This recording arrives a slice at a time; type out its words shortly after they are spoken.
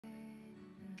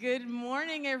Good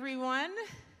morning, everyone.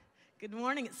 Good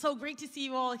morning. It's so great to see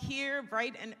you all here,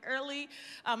 bright and early.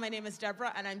 My name is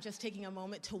Deborah, and I'm just taking a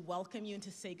moment to welcome you and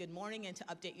to say good morning and to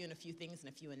update you on a few things and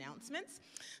a few announcements.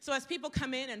 So as people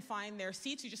come in and find their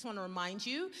seats, we just want to remind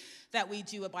you that we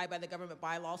do abide by the government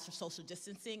bylaws for social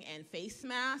distancing and face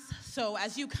masks. So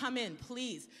as you come in,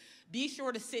 please be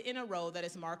sure to sit in a row that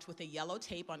is marked with a yellow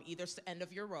tape on either end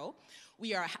of your row.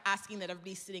 We are asking that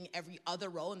everybody's sitting every other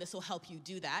row, and this will help you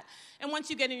do that. And once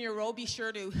you get in your row, be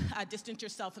sure to distance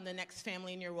yourself from the next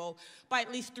family in your row by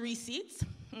at least 3 seats,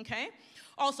 okay?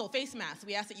 Also, face masks.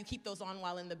 We ask that you keep those on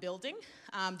while in the building.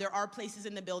 There are places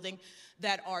in the building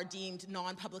that are deemed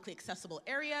non-publicly accessible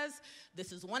areas.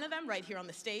 This is one of them right here on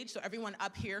the stage. So everyone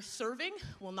up here serving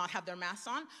will not have their masks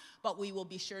on, but we will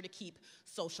be sure to keep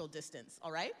social distance,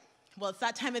 all right? Well, it's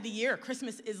that time of the year.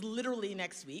 Christmas is literally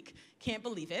next week. Can't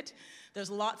believe it.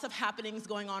 There's lots of happenings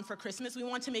going on for Christmas. We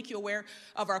want to make you aware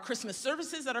of our Christmas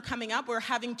services that are coming up. We're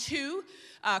having 2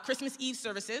 Christmas Eve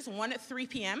services, one at 3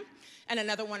 p.m. and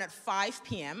another one at 5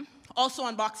 p.m. Also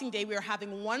on Boxing Day, we are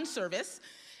having 1 service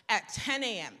at 10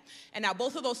 a.m. And now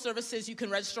both of those services, you can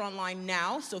register online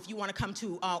now. So if you want to come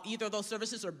to either of those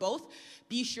services or both,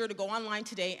 be sure to go online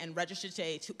today and register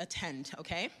today to attend,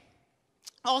 okay?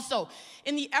 Also,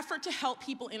 in the effort to help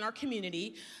people in our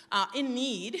community in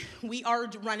need, we are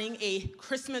running a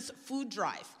Christmas food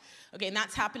drive. Okay, and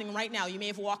that's happening right now. You may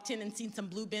have walked in and seen some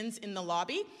blue bins in the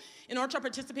lobby. In order to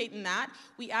participate in that,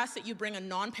 we ask that you bring a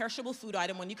non-perishable food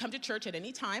item when you come to church at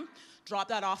any time. Drop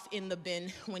that off in the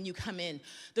bin when you come in.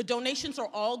 The donations are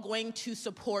all going to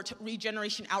support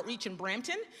Regeneration Outreach in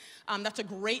Brampton. That's a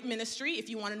great ministry. If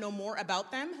you want to know more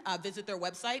about them, visit their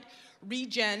website,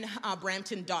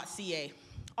 regenbrampton.ca.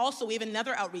 Also, we have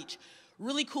another outreach.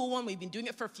 Really cool one. We've been doing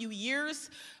it for a few years.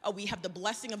 We have the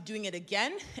blessing of doing it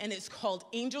again, and it's called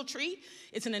Angel Tree.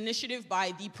 It's an initiative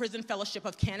by the Prison Fellowship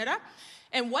of Canada.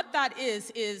 And what that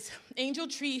is Angel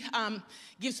Tree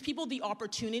gives people the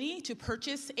opportunity to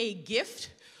purchase a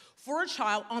gift for a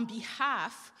child on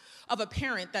behalf of a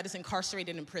parent that is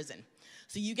incarcerated in prison.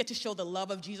 So you get to show the love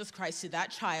of Jesus Christ to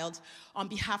that child on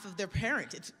behalf of their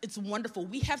parent. It's wonderful.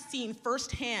 We have seen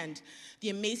firsthand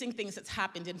the amazing things that's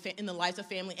happened in the lives of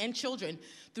family and children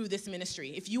through this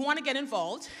ministry. If you want to get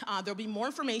involved, there'll be more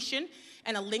information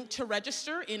and a link to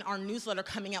register in our newsletter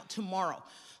coming out tomorrow.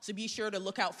 So be sure to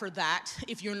look out for that.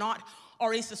 If you're not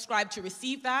already subscribed to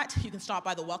receive that, you can stop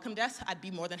by the welcome desk. I'd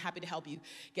be more than happy to help you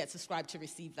get subscribed to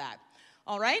receive that.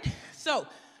 All right? So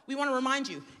we want to remind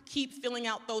you, keep filling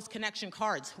out those connection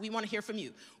cards. We want to hear from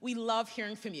you. We love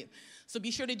hearing from you. So be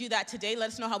sure to do that today. Let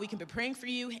us know how we can be praying for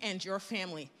you and your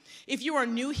family. If you are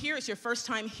new here, it's your first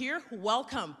time here,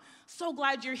 welcome. So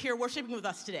glad you're here worshiping with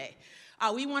us today.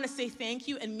 We want to say thank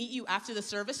you and meet you after the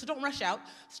service, so don't rush out.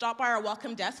 Stop by our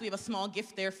welcome desk. We have a small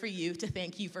gift there for you to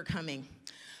thank you for coming.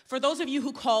 For those of you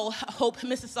who call Hope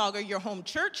Mississauga your home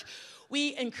church,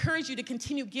 we encourage you to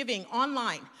continue giving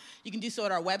online. You can do so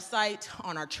at our website,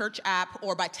 on our church app,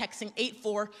 or by texting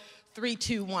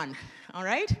 84321, all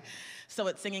right? So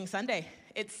it's Singing Sunday.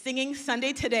 It's Singing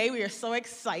Sunday today. We are so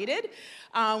excited.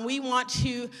 We want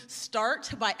to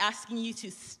start by asking you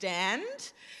to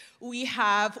stand.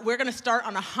 We're going to start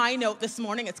on a high note this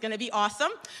morning. It's going to be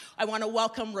awesome. I want to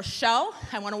welcome Rochelle.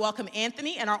 I want to welcome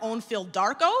Anthony and our own Phil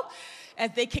Darko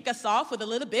as they kick us off with a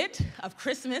little bit of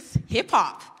Christmas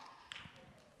hip-hop.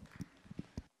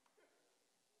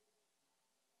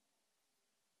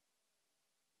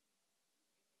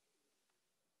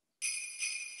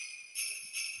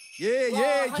 Yeah,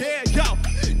 yo.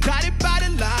 Got it by the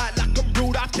line like I'm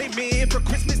Rudolph. Came in for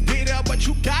Christmas dinner, but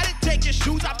you gotta take your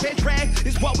shoes off and drag.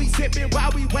 Is what we sipping while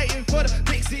we waiting for the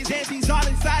fixes. Auntie's all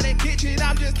inside the kitchen.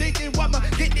 I'm just thinking, what my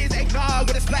get this eggnog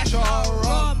with a splash of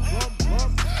rum.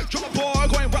 Drummer boy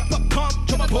going rump up pump.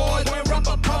 Drummer boy going rump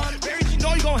up pump. Mary, you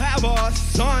know you gon' have a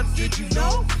son. Did you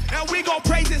know? And we gon'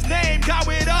 praise his name. God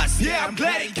with us. Yeah, I'm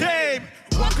glad he came.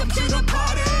 Welcome to the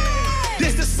party.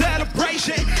 This the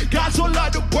celebration. God so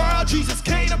loved the world, Jesus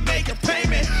came to make a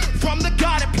payment. From the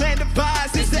God and plan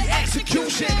devised, it's the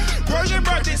execution. Virgin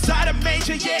birth inside a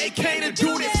manger, yeah, he came to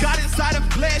do this. God inside of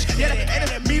flesh, yeah, the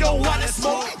enemy don't want to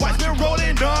smoke. Why's been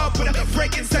rolling up with a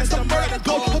frankincense to murder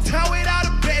gold. We'll tell it out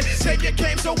of bed, Savior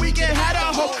came so we can have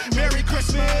a hope. Merry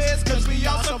Christmas, cause we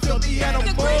also feel the animals.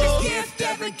 The greatest gift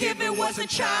ever given was a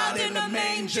child in a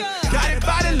manger. Got it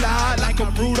by the line like a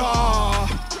Rudolph.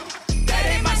 That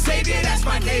ain't my savior, that's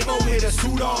my neighbor with a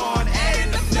suit on.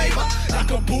 Adding the flavor like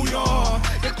a bouillon.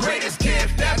 The greatest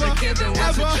gift ever given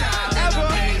was a child ever.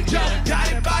 Yo,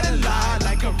 got it by the line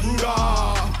like a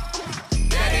Rudolph.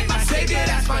 That ain't my savior,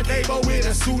 that's my neighbor with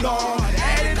a suit on.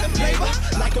 Adding the flavor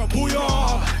like a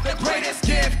bouillon. The greatest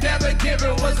gift ever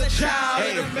given was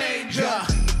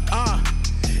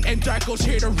Chronicles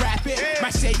here to rap it. My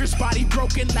savior's body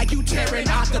broken like you tearing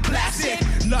out the plastic.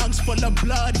 Lungs full of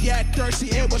blood, yet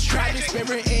thirsty, it was tragic.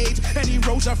 Spirit AIDS, and he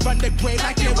rose up from the grave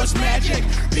like it was magic.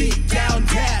 Beat down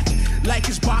death like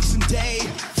it's Boxing Day.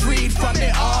 Freed from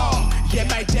it all, yeah,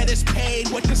 my debt is paid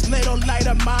with this little light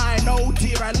of mine. Oh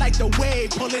dear, I like the wave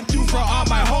pulling through for all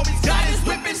my homies. God is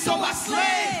whipping, so I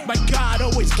slay. My God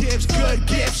always gives good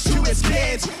gifts to his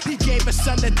kids. He gave a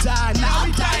son to die, now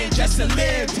he dying just to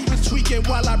live. He was tweaking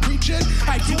while I'm preaching,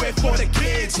 I do it for the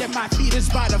kids. And my feet is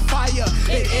by the fire,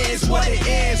 it is what it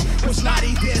is. Was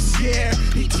naughty this year,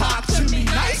 he talked to me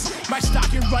nice. My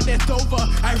stocking runneth over,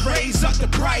 I raise up the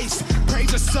price.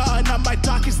 Praise the Son on my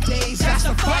darkest days, that's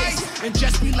the fight. And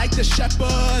just be like the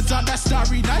shepherds on that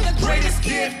starry night. The greatest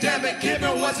gift ever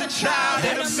given was a child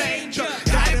in a manger,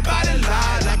 guided by the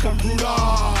light like a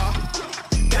Rudolph.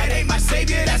 That ain't my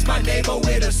savior, that's my neighbor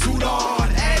with a suit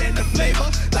on. Adding the flavor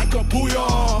like a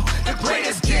bouillon. The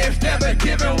greatest gift ever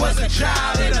given was a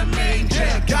child in a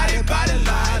manger, guided by the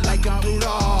light like a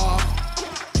Rudolph.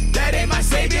 That ain't my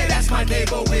savior, that's my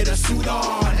neighbor with a suit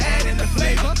on. Adding the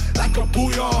flavor like a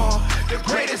bouillon. The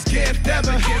greatest gift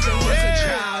ever given was a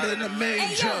child in a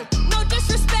manger. Hey, yo, no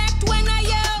disrespect when I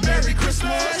yell Merry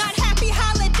Christmas. Not happy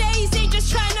holidays, ain't just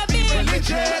trying to be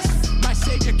religious. My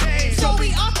savior came, so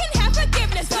we all can have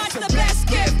forgiveness. God's the best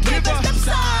gift. Give us them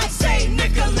signs, Saint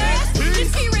Nicholas.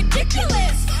 Just be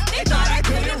ridiculous. They thought I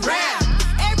couldn't rap.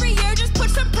 Every year just put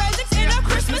some presents in a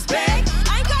Christmas bag.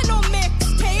 I ain't got no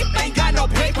mixtape, ain't got no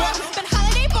paper, but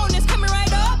holiday bonus coming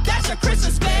right up, that's a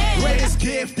Christmas bag. Greatest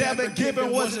gift ever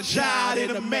given was a child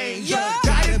in a manger,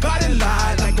 guided by the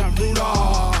light like I'm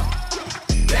Rudolph.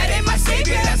 That ain't my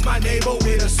savior, that's my neighbor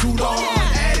with a suit on.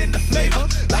 Adding the flavor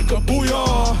like a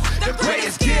bouillon. The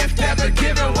greatest gift ever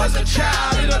given was a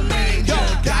child in a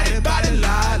manger, guided by the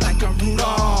light like I'm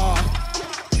Rudolph.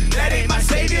 That ain't my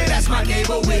savior, that's my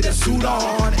neighbor with a suit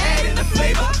on. Adding the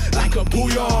flavor like a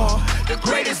bouillon. The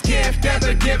greatest gift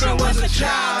ever given was a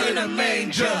child in a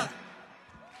manger.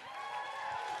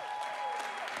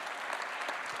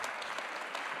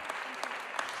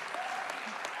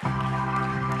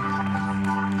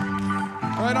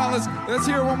 Right on, let's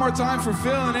hear it one more time for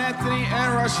Phil and Anthony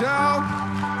and Rochelle.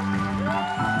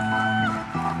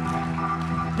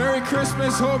 Merry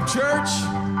Christmas, Hope Church.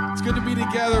 It's good to be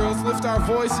together. Let's lift our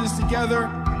voices together.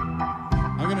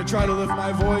 I'm gonna try to lift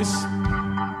my voice.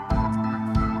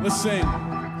 Let's sing.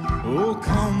 Oh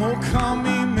come,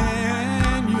 Emmanuel,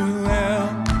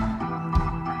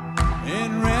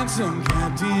 and ransom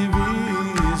captive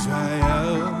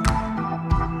Israel.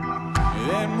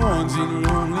 That mourns in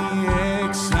lonely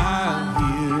exile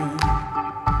here,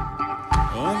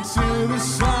 until the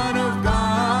Son of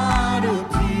God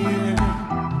appear.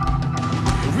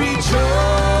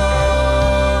 Rejoice,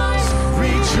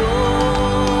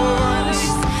 rejoice,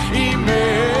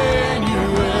 Emmanuel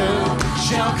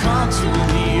shall come to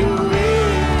thee away.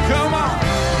 Come on.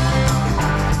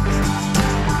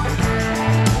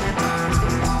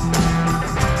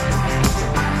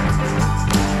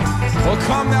 Oh,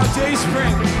 come thou day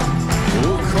spring.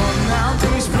 Oh, come thou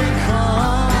day spring,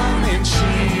 come and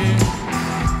cheer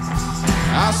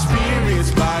our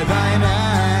spirits by thine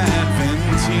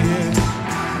advent here.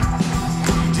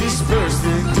 Disperse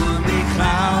the gloomy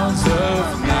clouds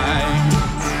of night,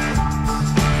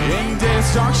 and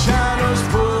death's dark shadows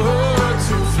put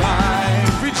to flight.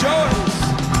 Rejoice,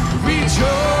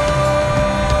 rejoice,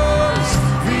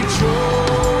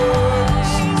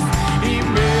 rejoice,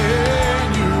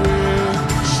 Emmanuel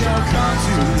shall come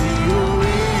to thee, O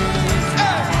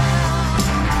Hey!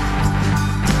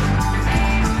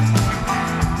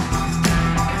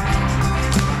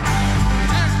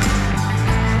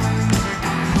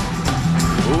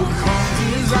 Oh, come,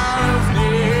 desire of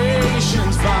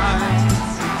nations bind,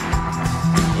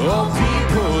 all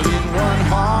people in one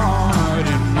heart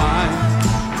and mind.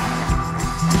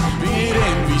 Bid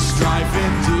envy, strife,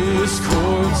 and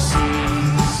discord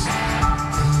cease.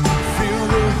 Fill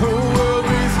the whole world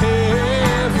with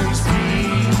heaven's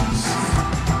peace.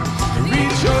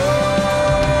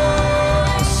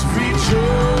 Rejoice,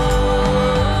 rejoice,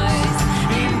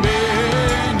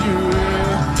 Emmanuel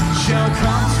shall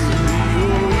come to thee, O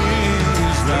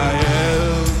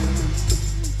Israel.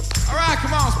 All right,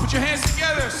 come on, let's put your hands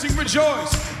together. Sing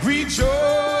rejoice. Rejoice,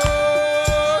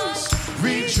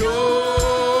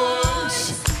 rejoice,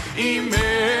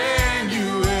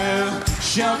 Emmanuel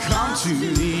shall come to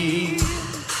thee.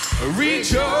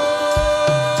 Rejoice,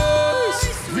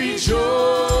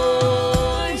 rejoice,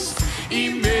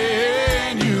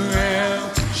 Emmanuel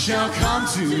shall come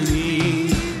to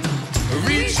thee.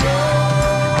 Rejoice,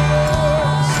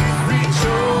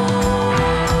 rejoice,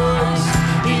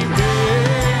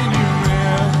 Emmanuel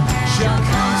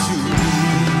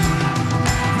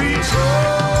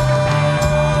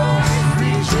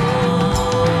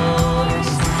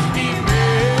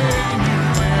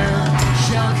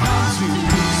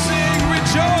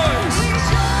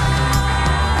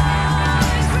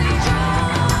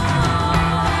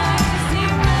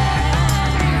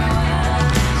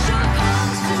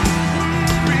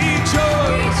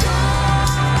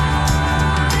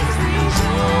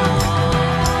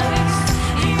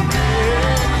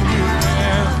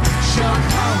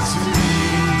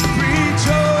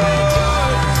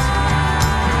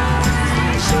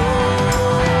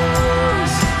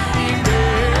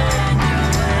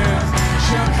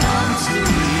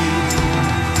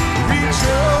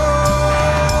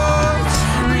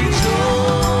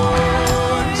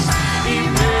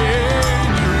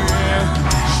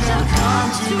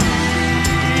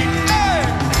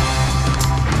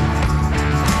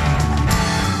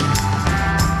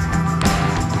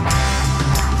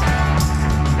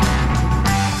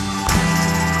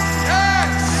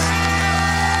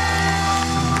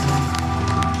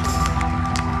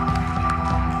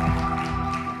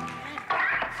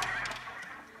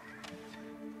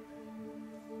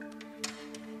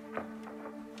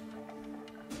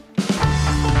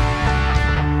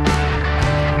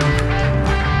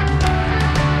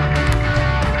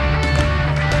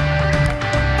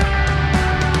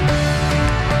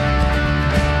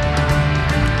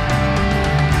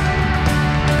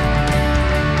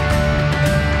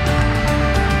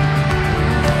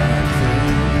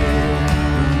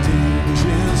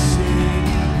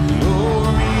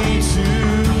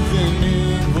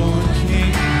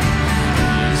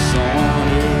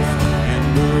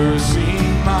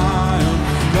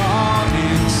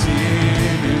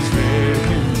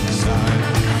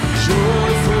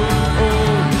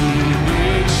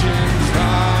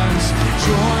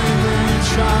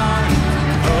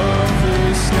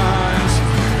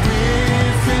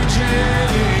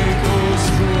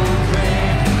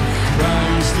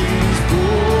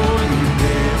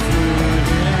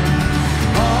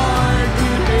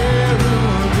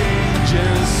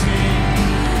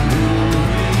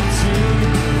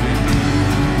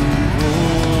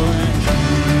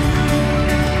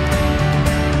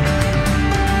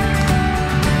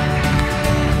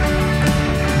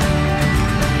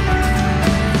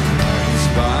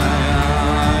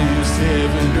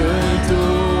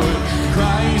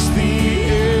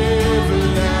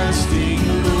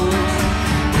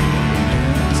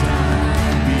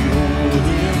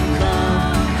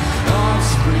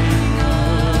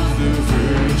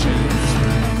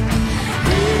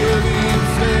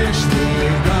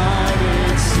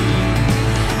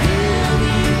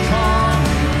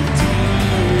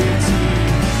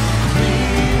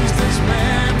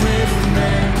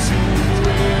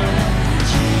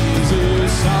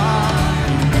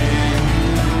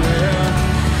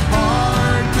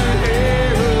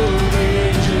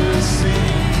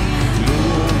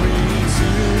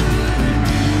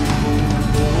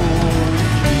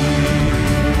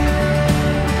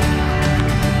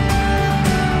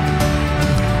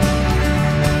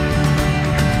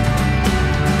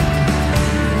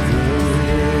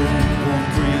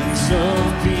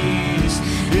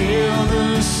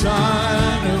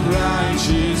Son of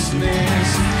righteousness,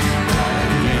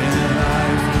 guiding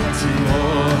life to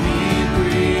all He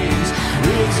brings,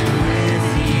 risen with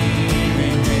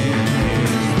healing in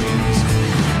His wings.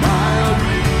 I'll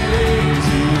praise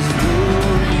His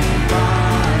glory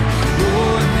by,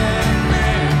 born that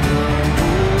man,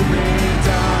 born and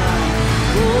died,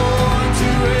 born to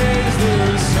raise the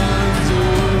sons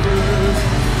of earth,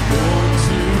 born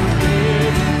to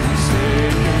live in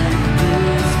forsaken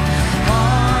earth.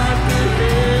 Hark the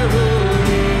herald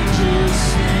angels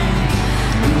sing,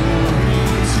 glory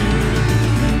to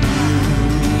the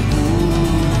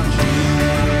newborn King.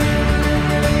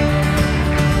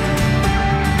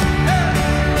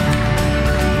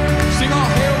 Sing all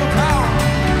hail the power.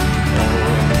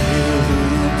 All hail the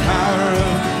power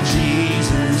of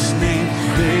Jesus' name.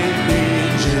 Let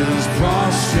angels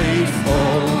prostrate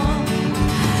fall.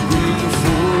 Bring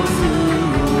forth the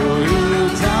royal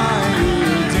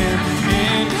diadem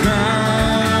and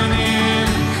crown Him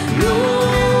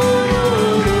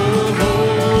Lord of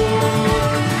all.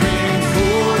 Bring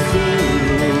forth the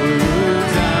royal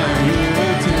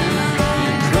diadem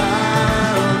and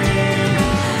crown Him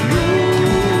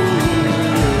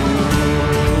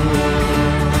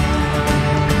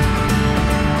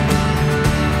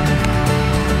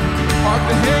Hark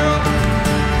the herald,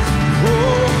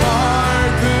 oh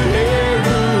hark the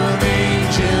herald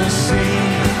angels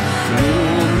sing,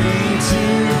 glory to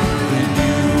the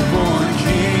newborn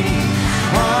King.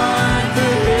 Hark the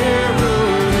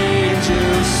herald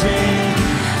angels sing,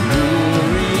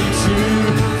 glory to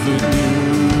the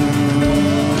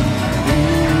newborn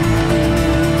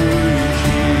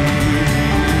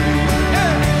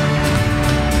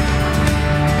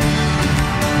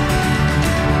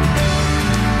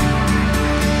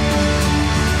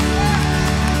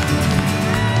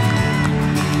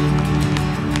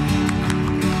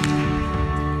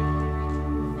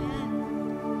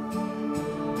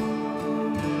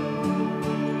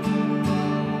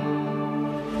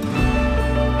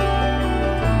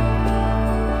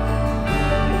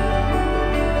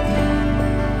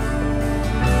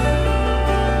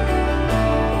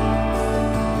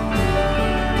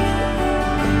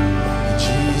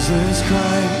Jesus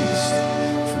Christ,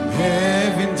 from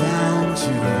heaven down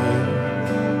to earth,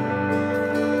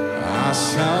 our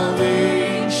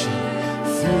salvation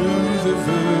through the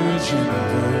virgin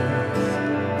birth.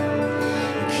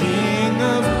 King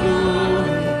of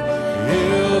glory,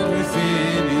 held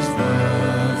within His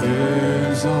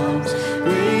mother's arms,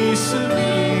 grace of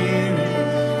Mary,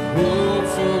 hope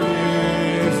for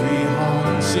every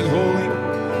heart. Sing holy.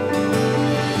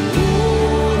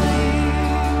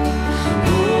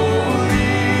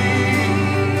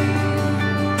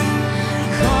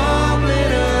 Come,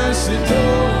 let us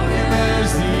adore Him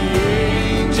as the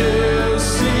angels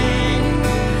sing.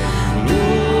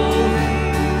 Glory,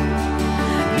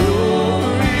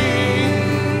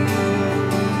 glory.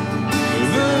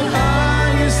 The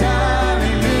highest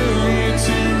hallelujah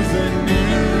to the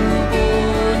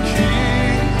newborn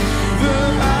King. The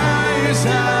highest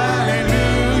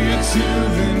hallelujah to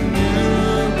the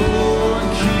newborn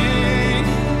King.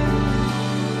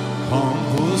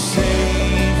 Humble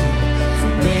Savior,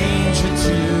 from manger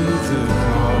to the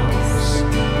cross,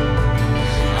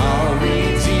 our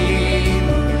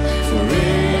Redeemer,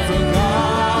 forever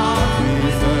God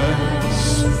with us.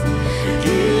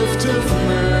 Gift of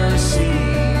mercy,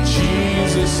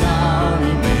 Jesus our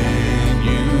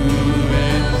Emmanuel.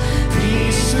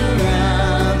 Peace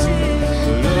surrounding,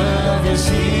 love is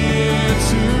here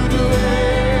to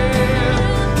dwell.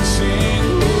 Sing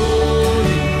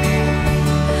holy,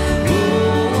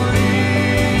 holy.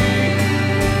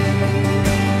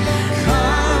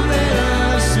 Come, let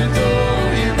us adore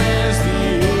Him as the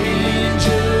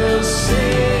angels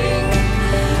sing.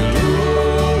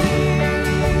 Glory,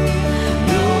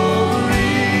 glory.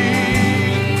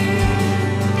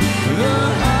 The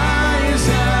highest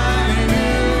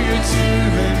hallelujah to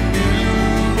the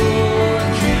newborn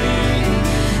King.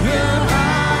 The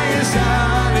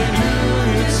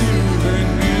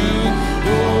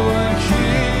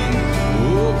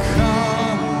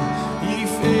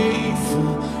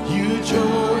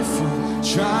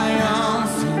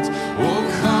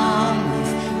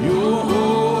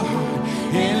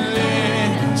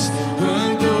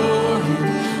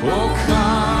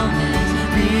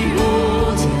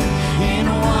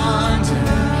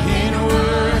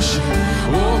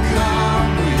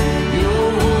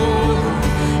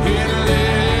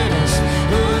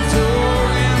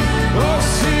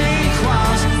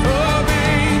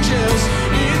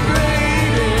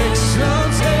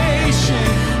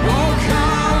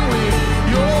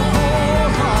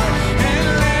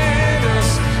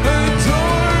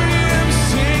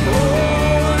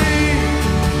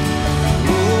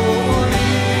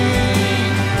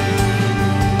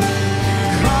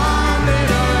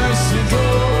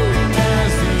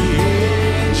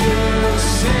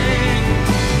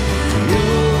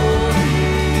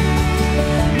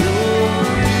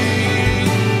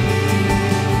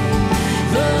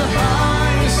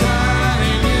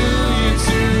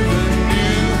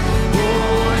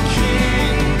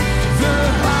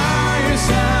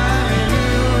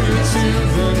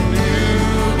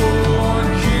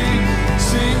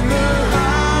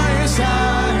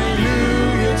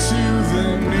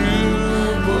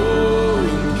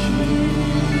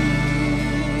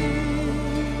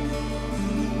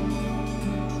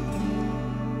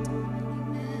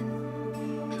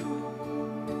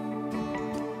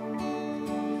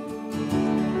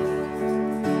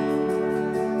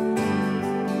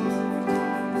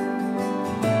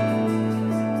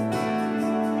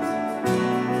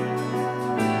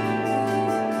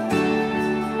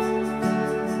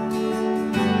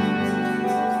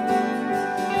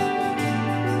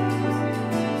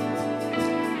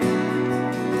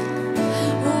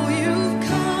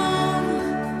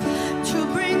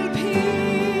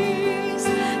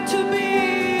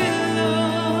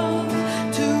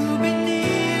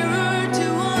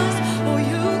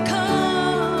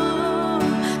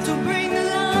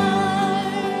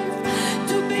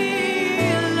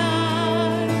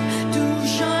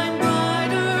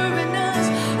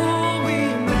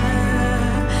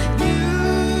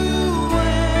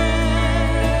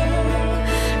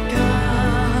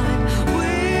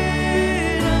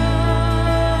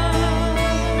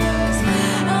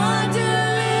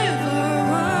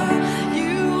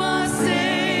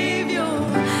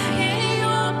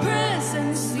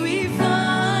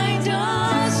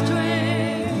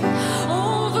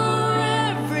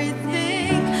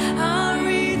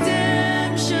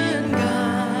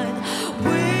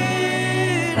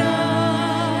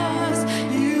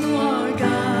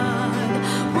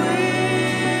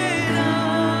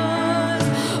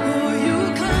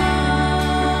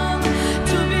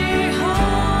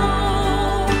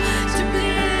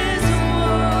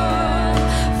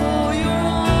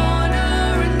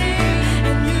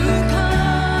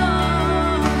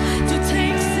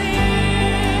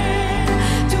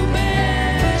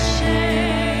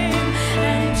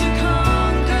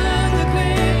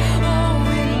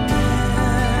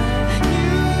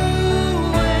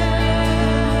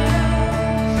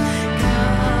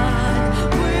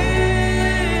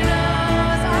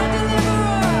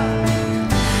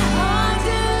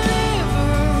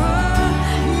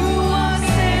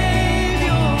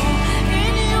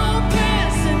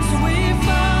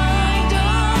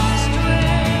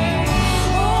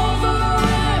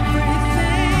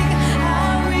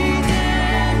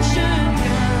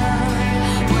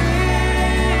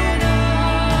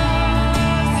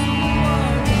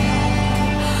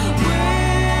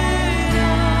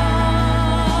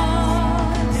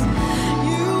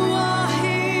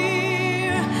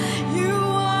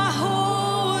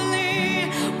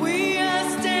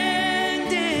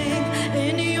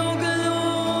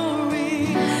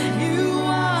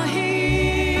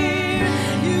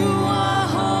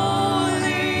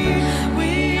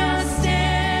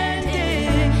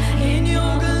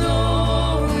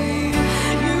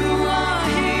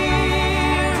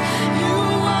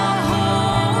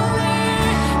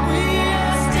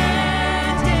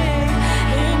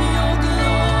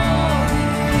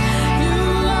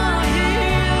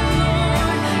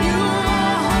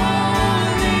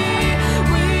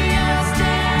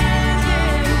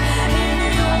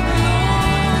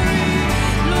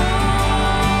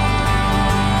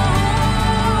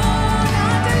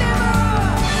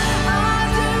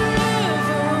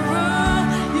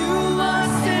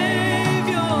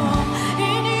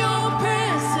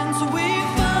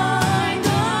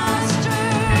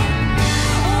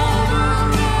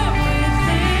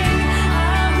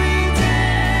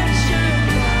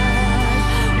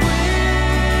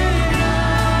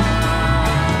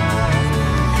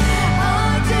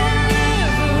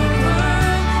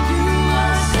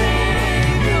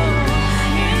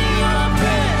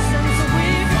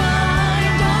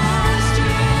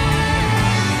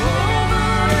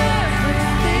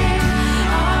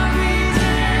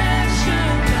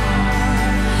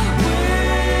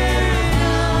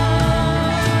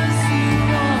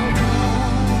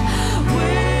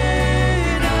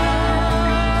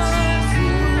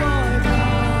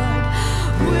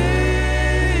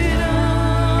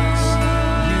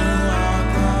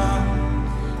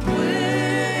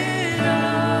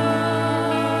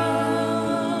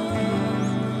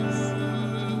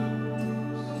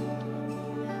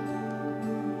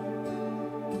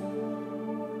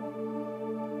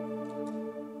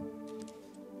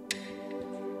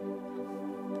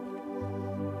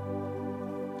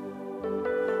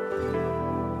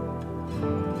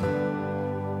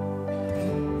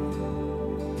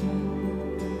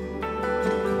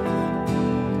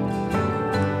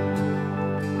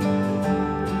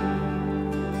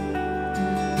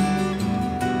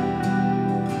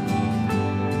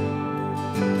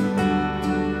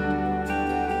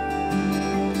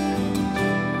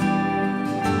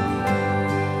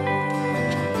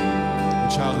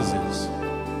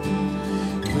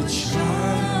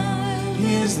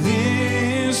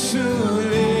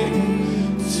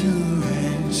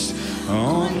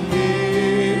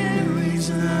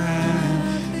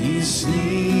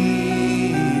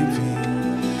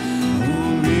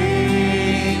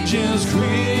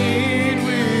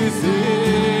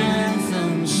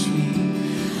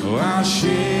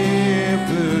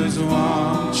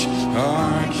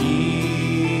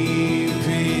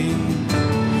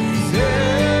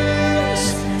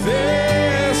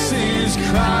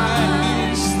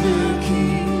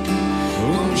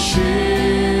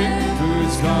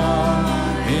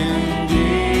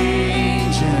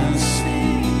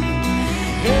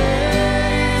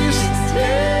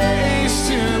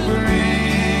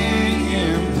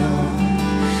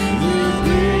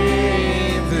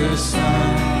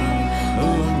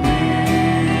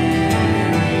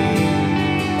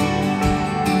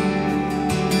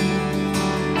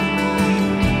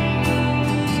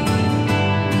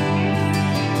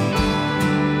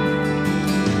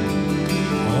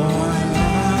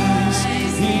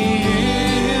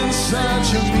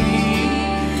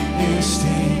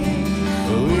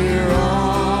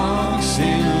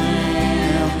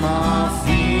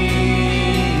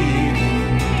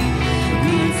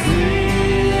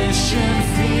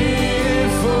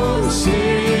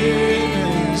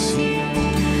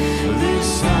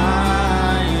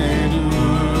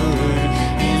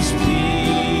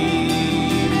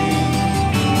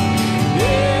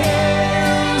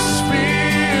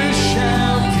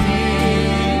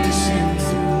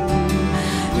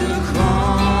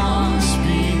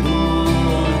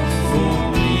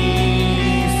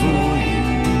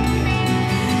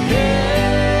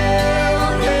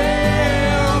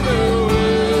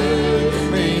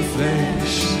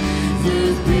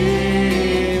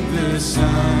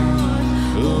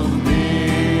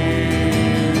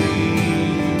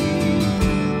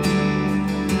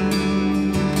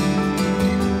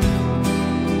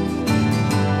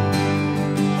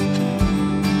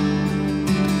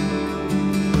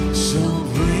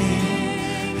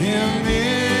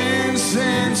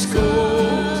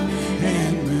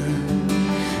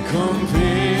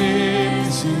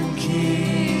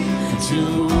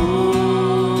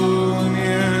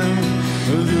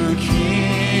the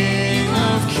King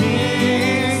of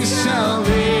Kings, salvation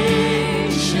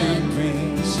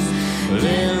brings.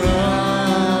 Let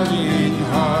loving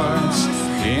hearts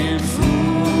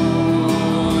enthroned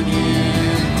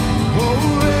in. Oh,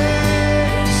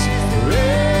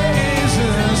 raise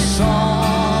a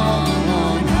song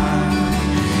on high.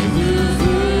 The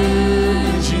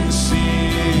Virgin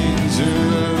sings a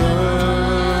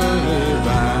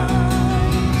lullaby.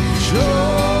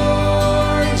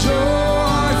 Joy,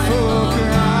 joy, for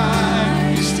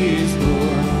Christ is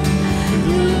born.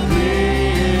 The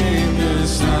babe, the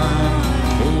Son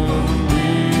of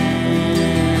Mary.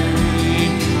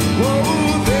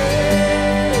 Oh,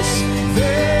 this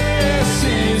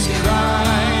is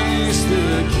Christ the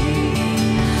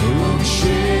King, whom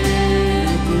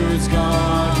shepherds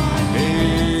guard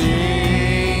and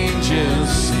angels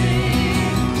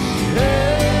sing.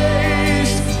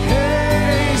 Haste,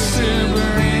 haste to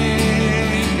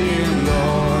bring him,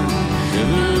 Lord, the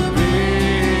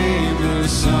babe, the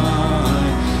Son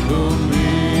of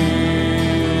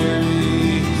Mary.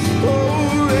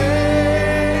 Oh,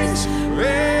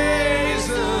 raise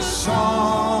a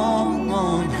song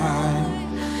on high.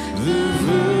 The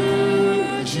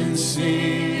Virgin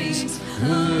sings a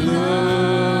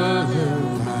lullaby.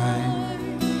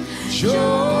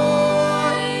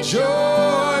 Joy,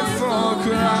 joy, for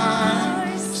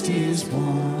Christ is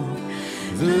born.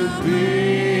 The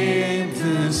babe,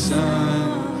 the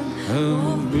Son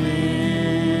of Mary.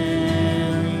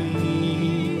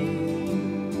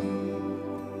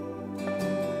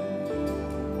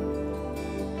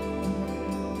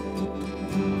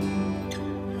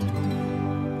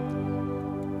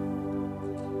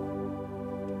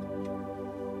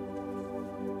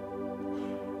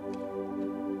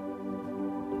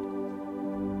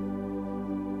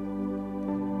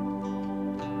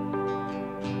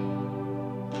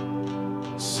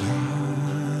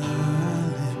 Silent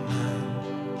night,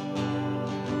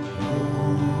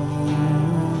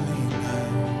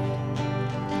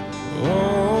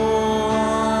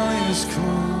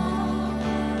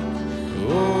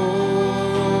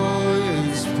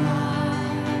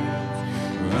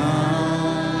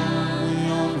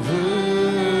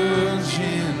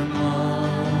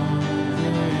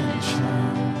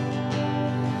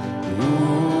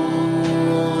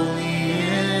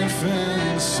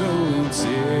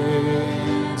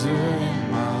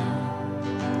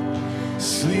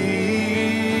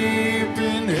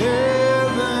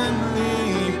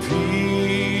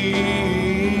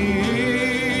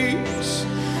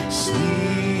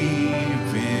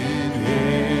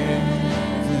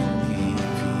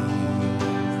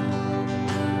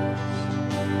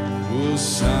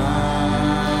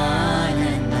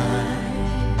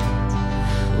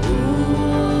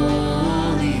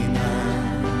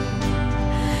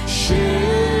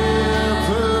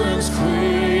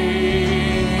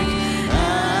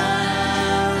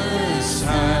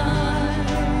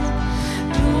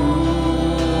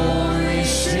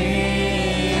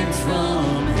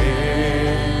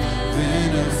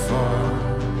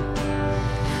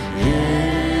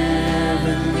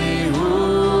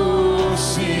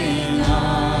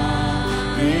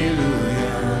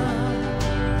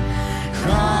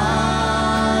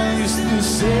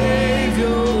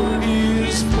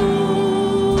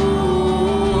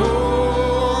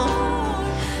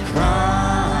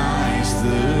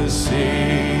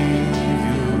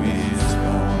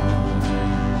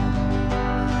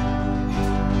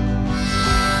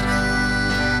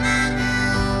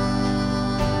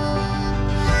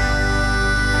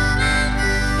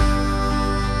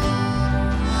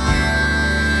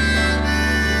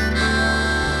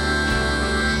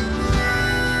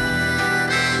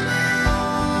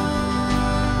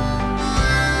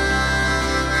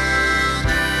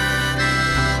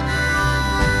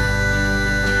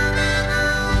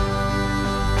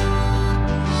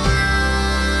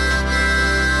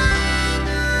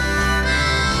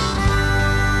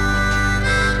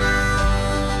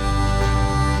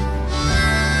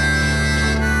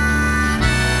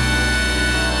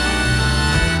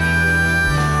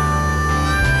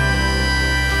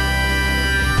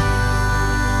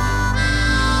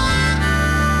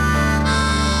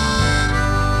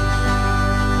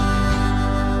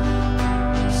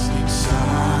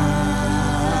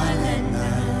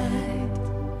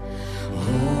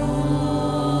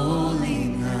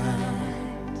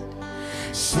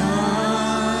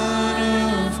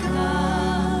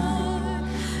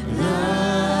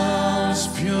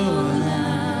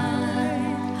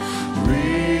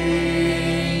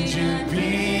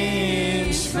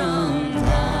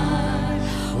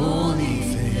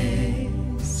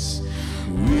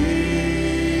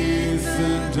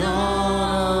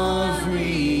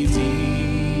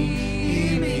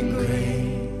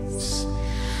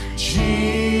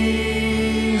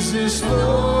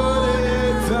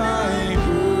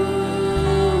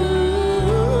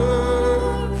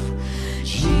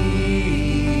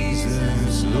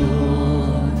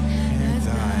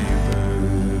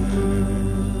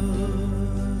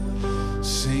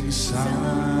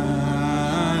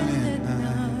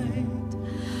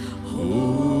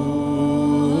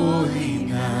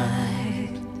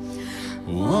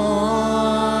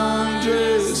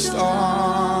 wondrous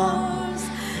stars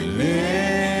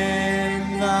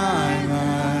in thy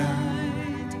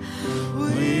light,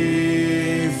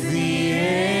 with the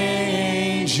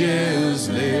angels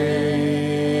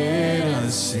let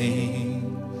us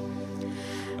sing.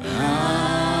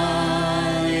 Hallelujah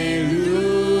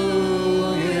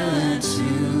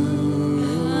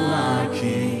to our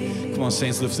King. Come on,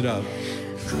 saints, lift it up.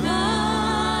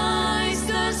 Christ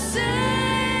the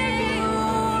Savior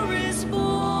is born.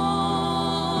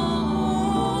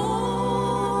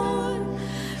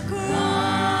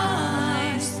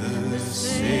 Christ the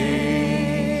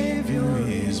Savior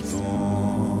is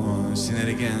born. Sing that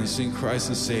again. Sing Christ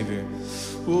the Savior.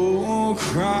 Oh,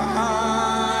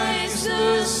 Christ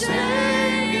the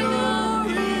Savior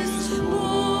is born.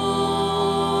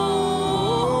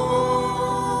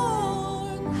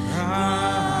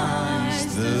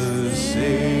 Christ the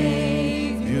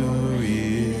Savior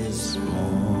is born.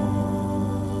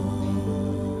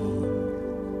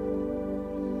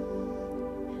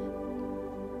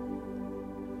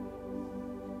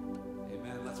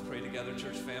 Amen. Let's pray together,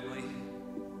 church family.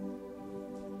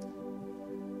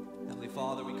 Heavenly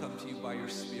Father, we come to you by your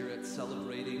Spirit,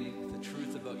 celebrating the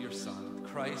truth about your Son.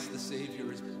 Christ the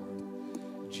Savior is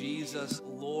born. Jesus,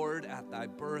 Lord at thy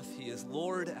birth. He is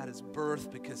Lord at his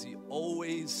birth because he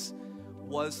always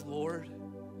was Lord,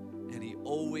 and he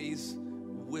always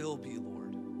will be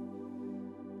Lord.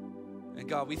 And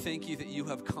God, we thank you that you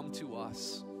have come to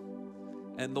us.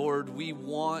 And Lord, we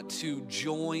want to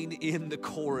join in the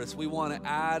chorus. We want to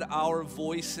add our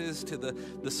voices to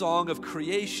the song of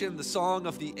creation, the song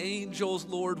of the angels,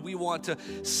 Lord. We want to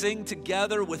sing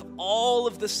together with all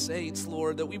of the saints,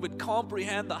 Lord, that we would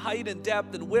comprehend the height and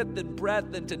depth and width and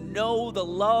breadth, and to know the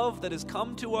love that has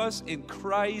come to us in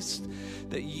Christ,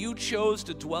 that you chose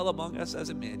to dwell among us as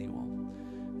Emmanuel.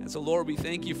 And so, Lord, we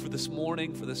thank you for this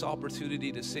morning, for this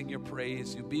opportunity to sing your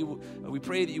praise. We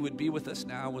pray that you would be with us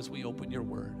now as we open your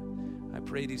word. I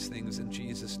pray these things in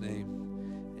Jesus'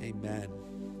 name. Amen.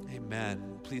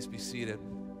 Amen. Please be seated.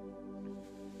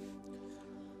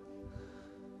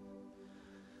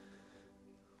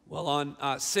 Well,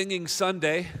 on Singing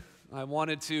Sunday, I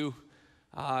wanted to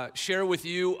share with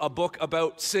you a book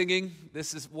about singing.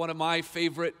 This is one of my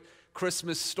favorite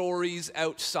Christmas stories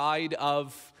outside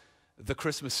of the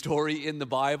Christmas story in the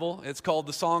Bible. It's called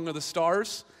The Song of the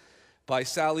Stars by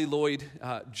Sally Lloyd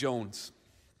Jones.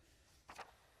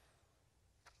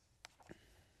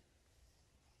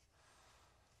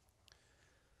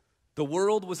 The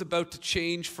world was about to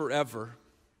change forever,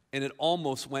 and it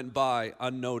almost went by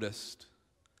unnoticed.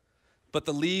 But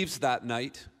the leaves that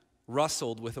night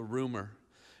rustled with a rumor.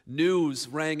 News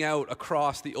rang out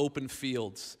across the open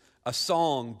fields. A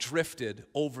song drifted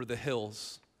over the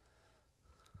hills.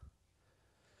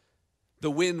 The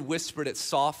wind whispered it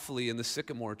softly in the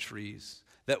sycamore trees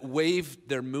that waved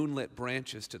their moonlit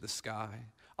branches to the sky.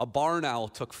 A barn owl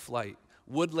took flight.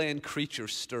 Woodland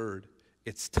creatures stirred.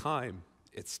 It's time,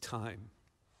 it's time.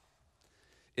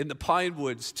 In the pine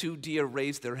woods, 2 deer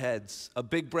raised their heads. A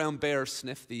big brown bear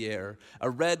sniffed the air. A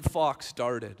red fox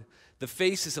darted. The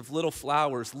faces of little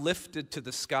flowers lifted to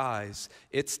the skies.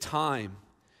 It's time,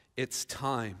 it's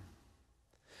time.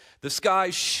 The sky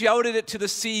shouted it to the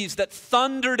seas, that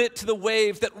thundered it to the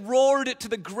waves, that roared it to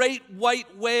the great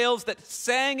white whales, that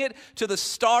sang it to the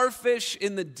starfish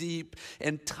in the deep,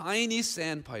 and tiny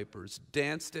sandpipers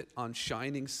danced it on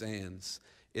shining sands.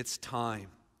 It's time.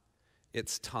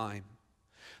 It's time.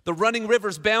 The running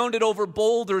rivers bounded over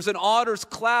boulders, and otters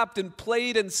clapped and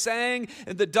played and sang,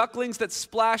 and the ducklings that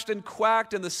splashed and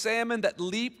quacked, and the salmon that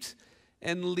leaped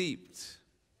and leaped.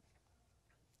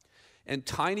 And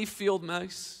tiny field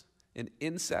mice and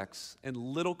insects and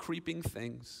little creeping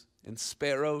things and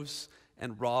sparrows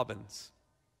and robins.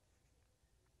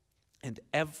 And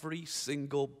every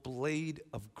single blade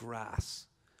of grass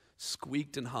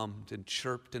squeaked and hummed and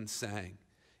chirped and sang.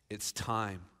 It's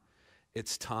time.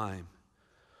 It's time.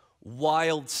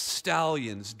 Wild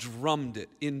stallions drummed it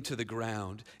into the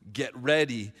ground. Get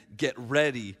ready,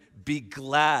 be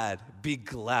glad, be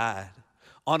glad.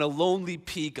 On a lonely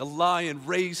peak, a lion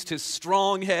raised his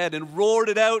strong head and roared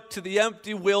it out to the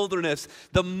empty wilderness.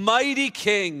 The mighty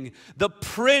king, the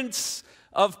Prince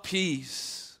of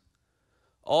Peace.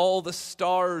 All the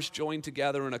stars joined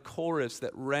together in a chorus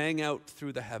that rang out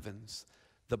through the heavens,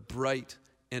 the bright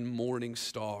and morning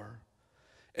star.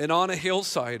 And on a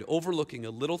hillside overlooking a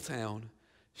little town,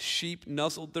 sheep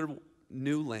nuzzled their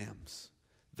new lambs,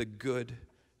 the good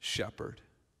shepherd.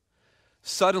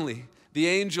 Suddenly, the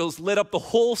angels lit up the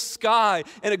whole sky,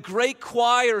 and a great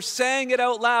choir sang it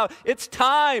out loud. It's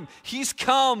time. He's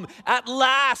come. At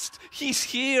last, he's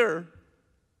here.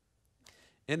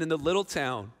 And in the little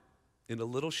town, in a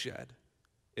little shed,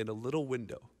 in a little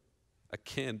window, a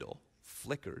candle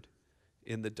flickered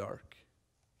in the dark.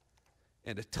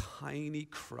 And a tiny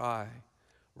cry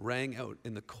rang out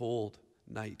in the cold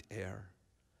night air.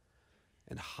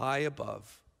 And high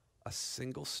above, a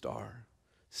single star,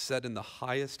 set in the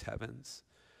highest heavens,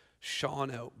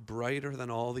 shone out brighter than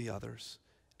all the others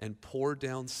and poured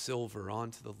down silver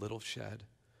onto the little shed,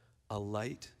 a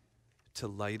light to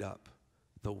light up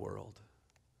the world.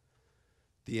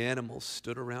 The animals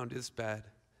stood around his bed,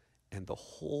 and the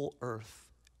whole earth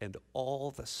and all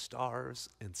the stars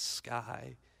and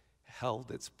sky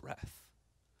held its breath.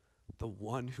 The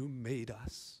one who made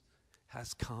us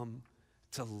has come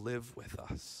to live with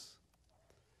us.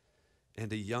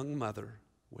 And a young mother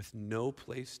with no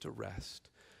place to rest,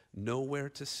 nowhere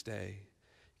to stay,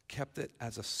 kept it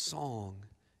as a song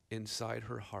inside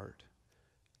her heart,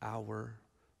 our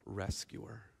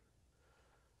rescuer.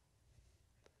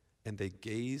 And they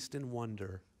gazed in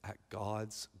wonder at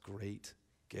God's great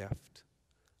gift,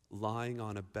 lying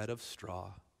on a bed of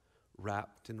straw,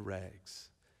 wrapped in rags,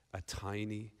 a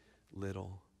tiny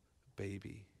little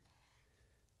baby.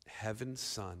 Heaven's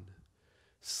son,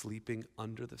 sleeping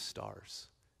under the stars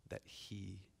that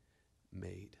he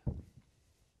made.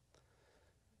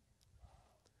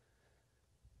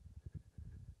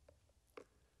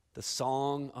 The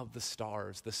song of the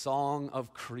stars, the song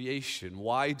of creation.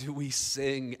 Why do we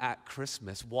sing at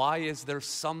Christmas? Why is there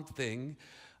something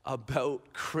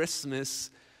about Christmas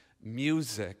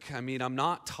music? I mean, I'm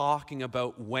not talking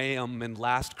about Wham and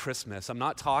Last Christmas. I'm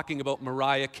not talking about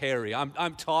Mariah Carey.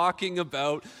 I'm talking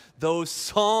about those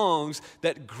songs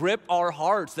that grip our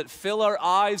hearts, that fill our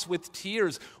eyes with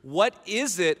tears. What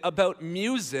is it about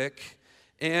music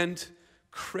and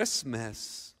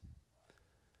Christmas?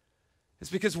 It's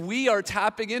because we are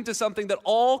tapping into something that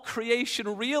all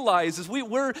creation realizes.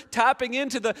 We're tapping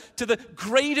into the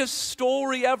greatest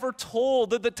story ever told.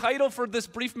 The title for this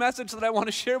brief message that I want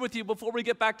to share with you before we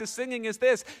get back to singing is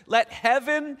this: Let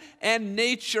heaven and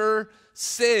nature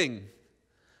sing.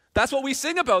 That's what we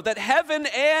sing about, that heaven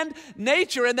and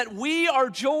nature, and that we are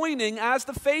joining as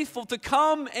the faithful to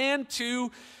come and to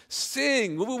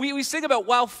sing. We sing about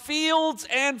while fields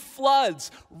and floods,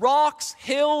 rocks,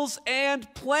 hills, and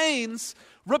plains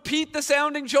repeat the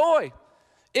sounding joy.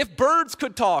 If birds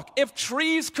could talk, if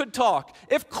trees could talk,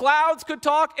 if clouds could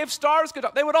talk, if stars could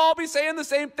talk, they would all be saying the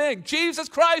same thing: Jesus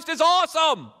Christ is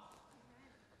awesome.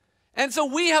 And so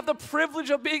we have the privilege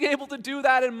of being able to do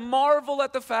that and marvel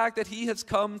at the fact that he has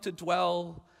come to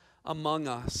dwell among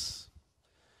us.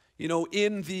 You know,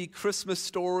 in the Christmas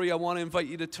story, I want to invite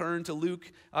you to turn to Luke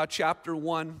chapter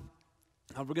 1.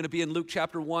 We're going to be in Luke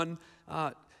chapter 1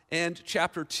 and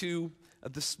chapter 2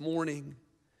 this morning.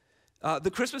 The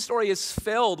Christmas story is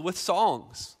filled with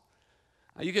songs.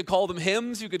 You could call them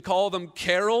hymns, you could call them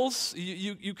carols,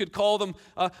 you could call them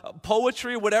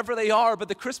poetry, whatever they are. But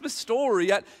the Christmas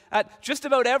story at just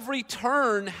about every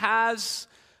turn has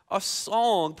a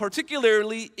song,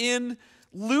 particularly in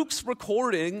Luke's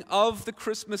recording of the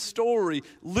Christmas story.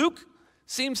 Luke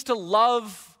seems to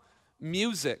love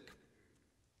music.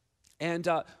 And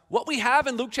what we have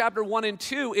in Luke chapter 1 and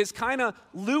 2 is kind of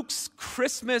Luke's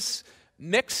Christmas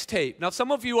mixtape. Now,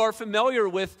 some of you are familiar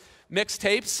with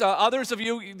mixtapes. Others of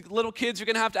you, little kids, you're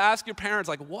going to have to ask your parents,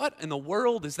 like, what in the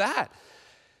world is that?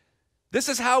 This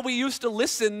is how we used to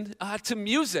listen to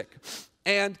music.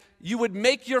 And you would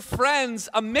make your friends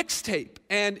a mixtape,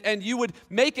 and you would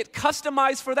make it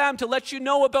customized for them to let you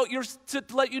know about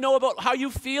how you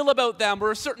feel about them,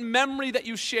 or a certain memory that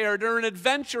you shared, or an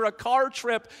adventure, a car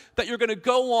trip that you're going to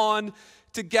go on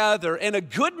together. And a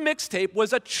good mixtape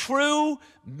was a true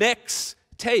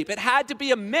mixtape. It had to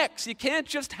be a mix. You can't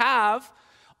just have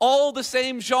all the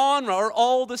same genre or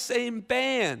all the same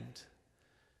band.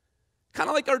 Kind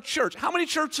of like our church. How many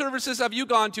church services have you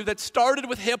gone to that started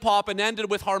with hip hop and ended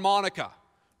with harmonica?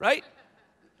 Right?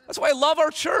 That's why I love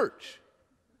our church.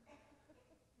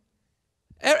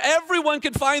 Everyone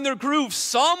can find their groove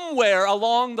somewhere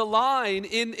along the line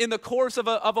in the course of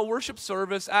a worship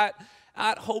service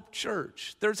at Hope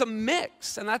Church. There's a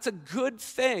mix, and that's a good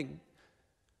thing.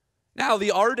 Now,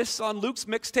 the artists on Luke's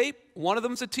mixtape, one of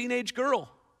them's a teenage girl.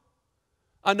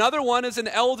 Another one is an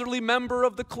elderly member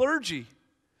of the clergy.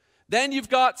 Then you've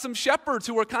got some shepherds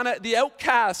who are kind of the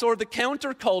outcasts or the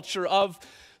counterculture of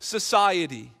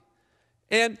society.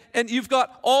 And you've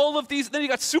got all of these, then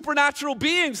you've got supernatural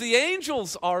beings, the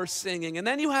angels are singing. And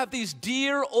then you have these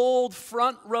dear old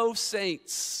front row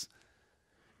saints,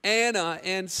 Anna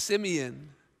and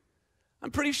Simeon. I'm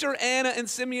pretty sure Anna and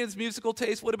Simeon's musical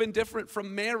taste would have been different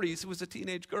from Mary's, who was a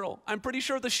teenage girl. I'm pretty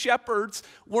sure the shepherds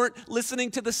weren't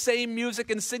listening to the same music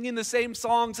and singing the same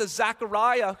songs as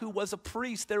Zechariah, who was a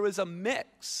priest. There was a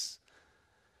mix.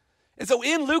 And so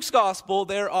in Luke's gospel,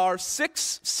 there are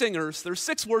 6 singers, there's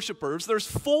 6 worshipers, there's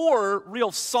 4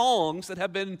 real songs that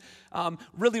have been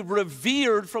really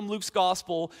revered from Luke's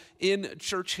gospel in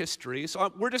church history.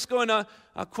 So we're just going to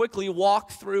quickly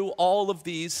walk through all of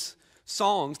these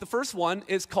songs. The first one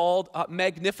is called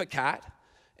Magnificat,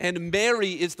 and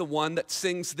Mary is the one that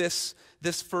sings this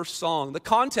first song. The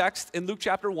context in Luke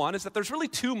chapter 1 is that there's really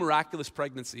 2 miraculous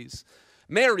pregnancies.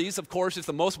 Mary's, of course, is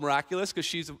the most miraculous because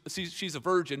she's a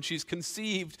virgin. She's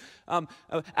conceived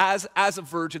as a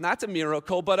virgin. That's a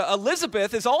miracle. But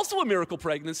Elizabeth is also a miracle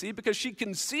pregnancy because she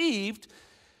conceived,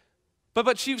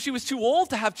 but she was too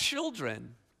old to have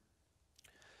children.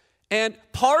 And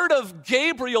part of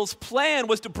Gabriel's plan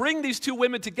was to bring these 2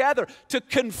 women together to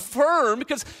confirm,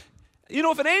 because,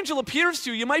 if an angel appears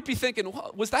to you, you might be thinking,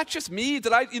 was that just me?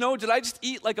 Did I just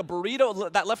eat like a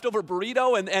burrito, that leftover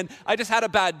burrito, and I just had a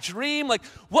bad dream? Like,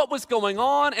 what was going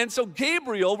on? And so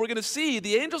Gabriel, we're going to see,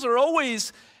 the angels are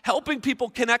always helping people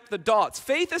connect the dots.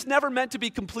 Faith is never meant to be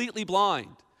completely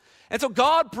blind. And so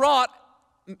God brought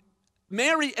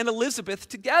Mary and Elizabeth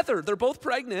together. They're both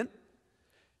pregnant.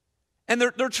 And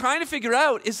they're trying to figure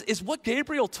out, is what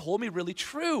Gabriel told me really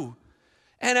true?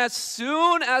 And as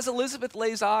soon as Elizabeth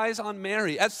lays eyes on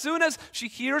Mary, as soon as she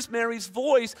hears Mary's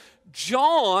voice,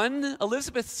 John,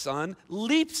 Elizabeth's son,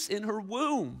 leaps in her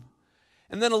womb.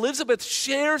 And then Elizabeth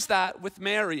shares that with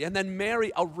Mary, and then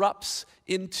Mary erupts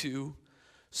into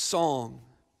song.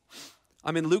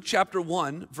 I'm in Luke chapter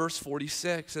 1, verse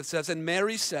 46. It says, "And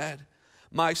Mary said,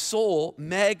 'My soul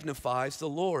magnifies the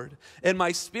Lord, and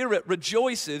my spirit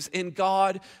rejoices in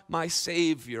God my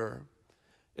Savior.'"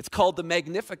 It's called the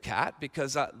Magnificat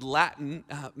because Latin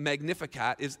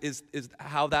Magnificat is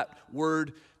how that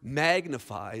word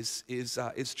magnifies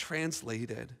is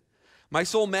translated. My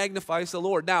soul magnifies the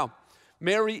Lord. Now,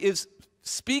 Mary is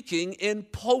speaking in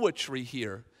poetry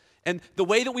here. And the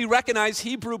way that we recognize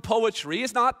Hebrew poetry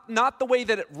is not the way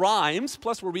that it rhymes,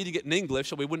 plus we're reading it in English,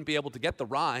 so we wouldn't be able to get the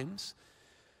rhymes.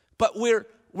 But we're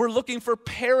looking for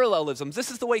parallelisms. This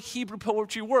is the way Hebrew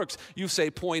poetry works. You say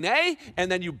point A,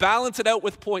 and then you balance it out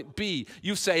with point B.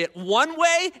 You say it one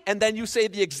way, and then you say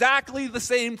exactly the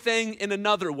same thing in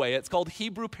another way. It's called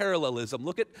Hebrew parallelism.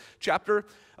 Look at chapter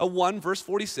 1, verse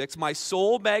 46. "My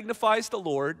soul magnifies the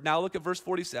Lord." Now look at verse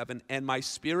 47. "And my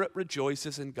spirit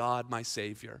rejoices in God, my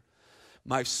Savior."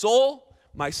 My soul,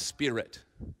 my spirit.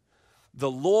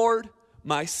 The Lord,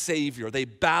 my Savior. They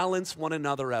balance one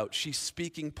another out. She's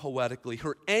speaking poetically.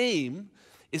 Her aim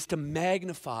is to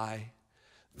magnify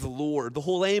the Lord. The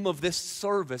whole aim of this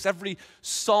service, every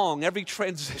song, every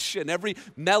transition, every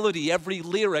melody, every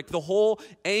lyric, the whole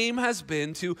aim has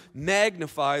been to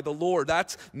magnify the Lord.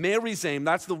 That's Mary's aim.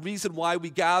 That's the reason why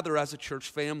we gather as a church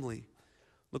family.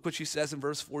 Look what she says in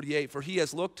verse 48. "For he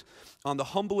has looked on the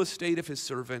humble estate of his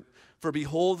servant. For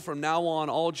behold, from now on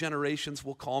all generations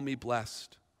will call me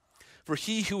blessed. For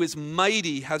he who is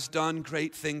mighty has done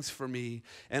great things for me,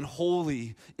 and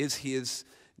holy is his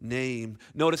name."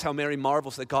 Notice how Mary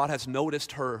marvels that God has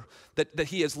noticed her, that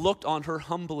he has looked on her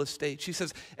humble estate. She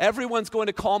says, everyone's going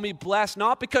to call me blessed,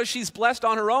 not because she's blessed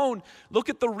on her own. Look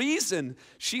at the reason.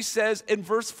 She says in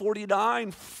verse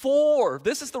 49, "For,"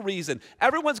 this is the reason,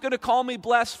 everyone's going to call me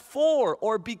blessed for,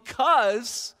 or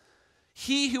because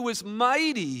he who is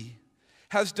mighty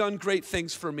has done great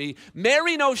things for me.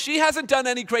 Mary knows she hasn't done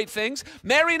any great things.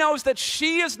 Mary knows that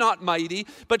she is not mighty,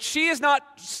 but she is not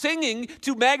singing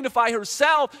to magnify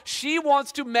herself. She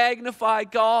wants to magnify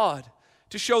God,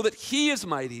 to show that he is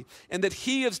mighty and that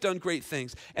he has done great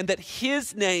things and that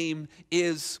his name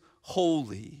is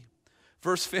holy.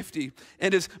 Verse 50,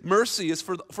 "And his mercy is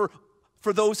for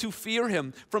those who fear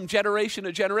him from generation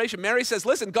to generation." Mary says,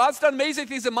 listen, God's done amazing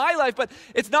things in my life, but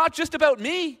it's not just about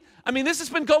me. I mean, this has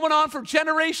been going on from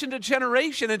generation to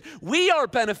generation, and we are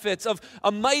benefits of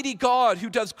a mighty God who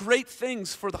does great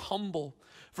things for the humble.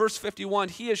 Verse 51,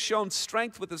 "He has shown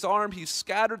strength with his arm. He's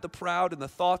scattered the proud in the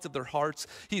thoughts of their hearts.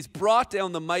 He's brought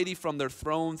down the mighty from their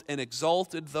thrones and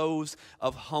exalted those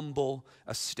of humble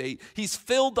estate. He's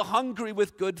filled the hungry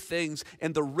with good things,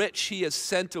 and the rich he has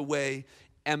sent away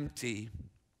empty."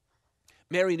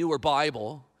 Mary knew her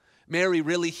Bible. Mary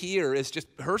really here is just,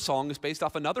 her song is based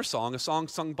off another song, a song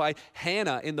sung by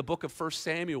Hannah in the book of 1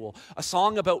 Samuel, a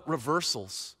song about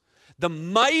reversals. The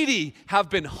mighty have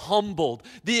been humbled,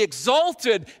 the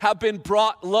exalted have been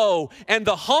brought low, and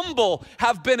the humble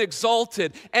have been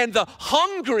exalted, and the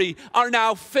hungry are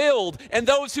now filled, and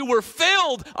those who were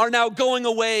filled are now going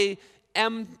away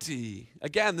empty.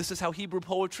 Again, this is how Hebrew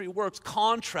poetry works.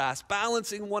 Contrast,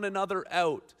 balancing one another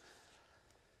out.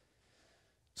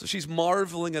 So she's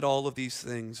marveling at all of these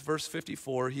things. Verse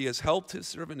 54, he has helped his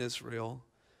servant Israel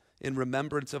in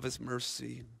remembrance of his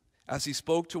mercy, as he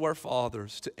spoke to our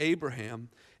fathers, to Abraham,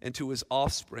 and to his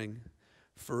offspring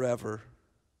forever.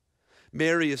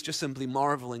 Mary is just simply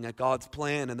marveling at God's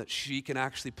plan and that she can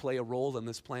actually play a role in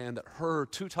this plan, that her,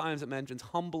 2 times it mentions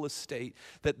humble estate,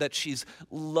 that she's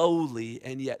lowly,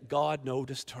 and yet God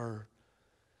noticed her.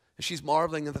 And she's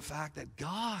marveling at the fact that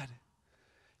God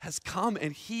has come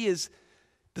and he is,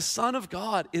 the Son of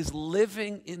God is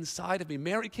living inside of me.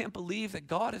 Mary can't believe that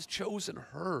God has chosen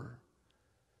her.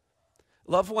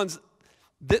 Loved ones,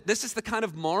 this is the kind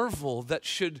of marvel that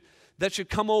should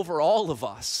come over all of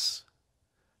us.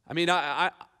 I mean,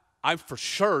 I'm for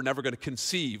sure never going to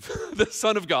conceive the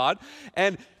Son of God,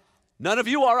 and none of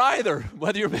you are either,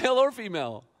 whether you're male or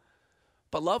female.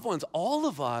 But loved ones, all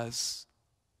of us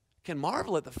can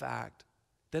marvel at the fact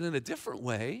that in a different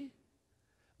way,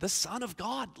 the Son of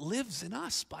God lives in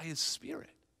us by his Spirit.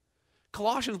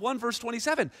 Colossians 1 verse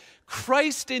 27,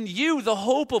 Christ in you, the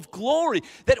hope of glory,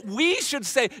 that we should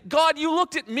say, God, you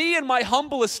looked at me in my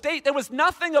humble estate. There was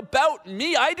nothing about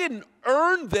me. I didn't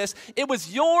earn this. It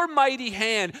was your mighty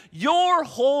hand, your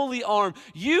holy arm.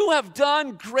 You have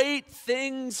done great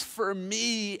things for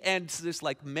me. And just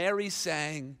like Mary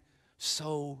sang,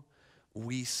 so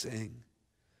we sing.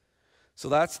 So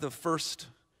that's the first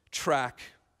track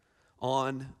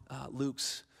on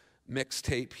Luke's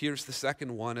mixtape. Here's the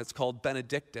second one. It's called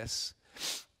Benedictus,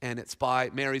 and it's by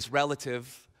Mary's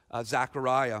relative,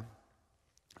 Zachariah.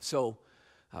 So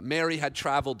Mary had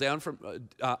traveled down from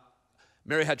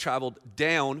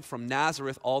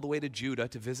Nazareth all the way to Judah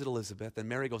to visit Elizabeth, and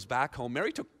Mary goes back home.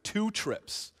 Mary took 2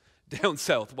 trips down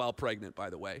south while pregnant, by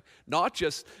the way. Not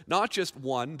just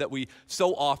one that we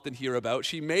so often hear about.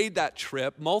 She made that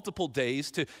trip multiple days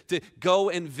to go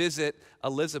and visit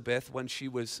Elizabeth when she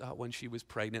was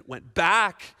pregnant. Went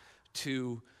back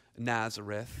to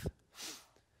Nazareth.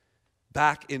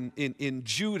 Back in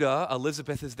Judah,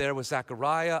 Elizabeth is there with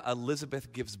Zechariah.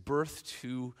 Elizabeth gives birth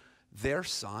to their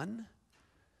son.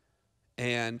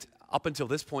 And up until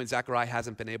this point, Zechariah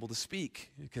hasn't been able to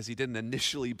speak because he didn't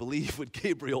initially believe what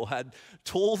Gabriel had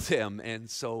told him. And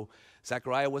so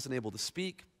Zechariah wasn't able to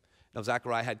speak. Now,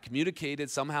 Zechariah had communicated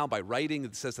somehow by writing.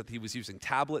 It says that he was using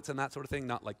tablets and that sort of thing,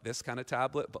 not like this kind of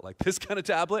tablet, but like this kind of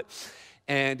tablet.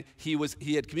 And he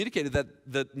had communicated that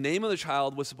the name of the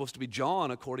child was supposed to be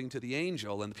John, according to the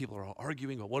angel. And the people are all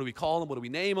arguing, well, what do we call him? What do we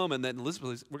name him? And then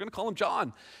Elizabeth says, we're going to call him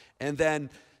John. And then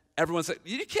everyone's like,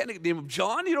 you can't name him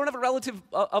John. You don't have a relative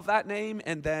of that name.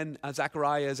 And then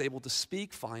Zechariah is able to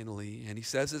speak finally, and he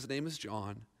says his name is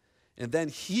John. And then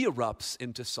he erupts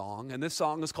into song, and this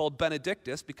song is called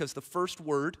Benedictus because the first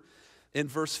word in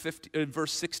verse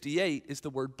 68 is the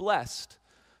word blessed.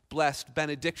 Blessed,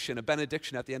 benediction. A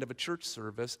benediction at the end of a church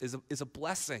service is a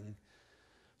blessing.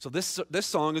 So this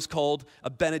song is called a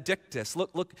Benedictus.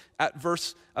 Look at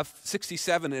verse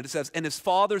 67, and it says, and his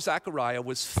father Zechariah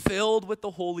was filled with the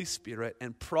Holy Spirit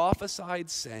and prophesied,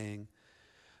 saying,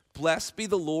 blessed be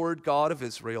the Lord God of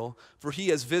Israel, for he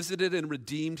has visited and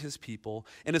redeemed his people,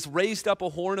 and has raised up a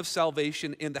horn of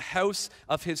salvation in the house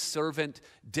of his servant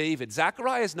David.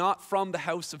 Zechariah is not from the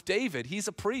house of David. He's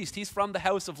a priest. He's from the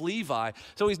house of Levi.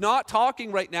 So he's not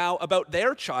talking right now about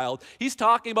their child. He's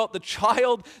talking about the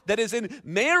child that is in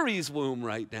Mary's womb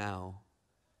right now.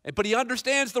 But he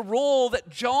understands the role that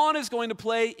John is going to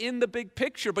play in the big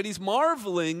picture, but he's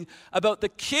marveling about the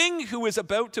king who is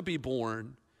about to be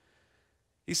born.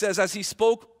 He says, as he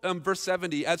spoke, verse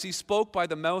 70, as he spoke by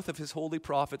the mouth of his holy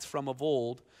prophets from of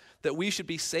old, that we should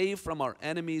be saved from our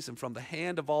enemies and from the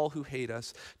hand of all who hate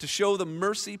us, to show the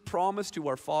mercy promised to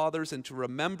our fathers and to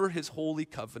remember his holy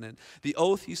covenant, the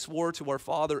oath he swore to our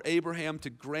father Abraham to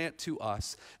grant to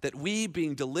us, that we,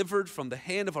 being delivered from the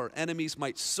hand of our enemies,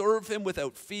 might serve him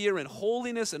without fear in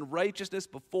holiness and righteousness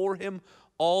before him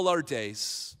all our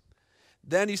days.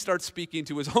 Then he starts speaking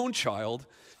to his own child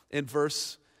in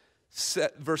verse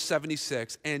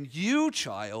 76, and you,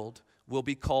 child, will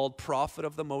be called prophet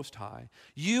of the Most High.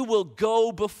 You will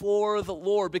go before the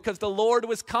Lord, because the Lord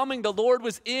was coming. The Lord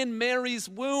was in Mary's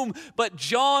womb, but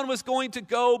John was going to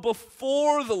go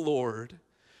before the Lord.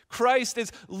 Christ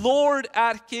is Lord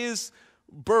at his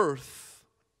birth.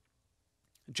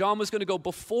 John was going to go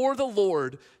before the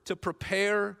Lord to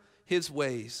prepare his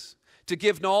ways, to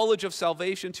give knowledge of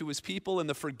salvation to his people and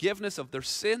the forgiveness of their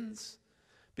sins,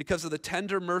 because of the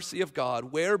tender mercy of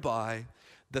God, whereby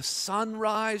the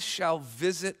sunrise shall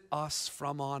visit us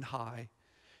from on high,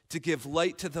 to give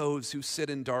light to those who sit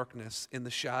in darkness in the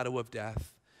shadow of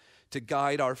death, to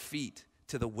guide our feet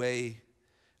to the way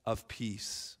of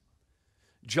peace.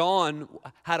 John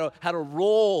had a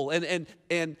role,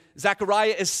 and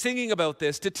Zechariah is singing about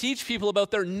this to teach people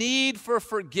about their need for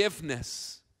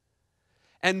forgiveness.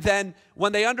 And then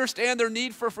when they understand their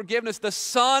need for forgiveness, the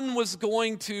sun was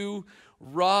going to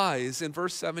rise. In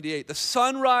verse 78, the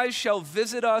sunrise shall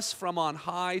visit us from on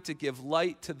high to give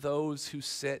light to those who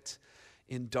sit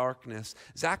in darkness.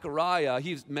 Zechariah,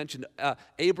 he's mentioned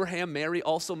Abraham. Mary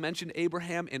also mentioned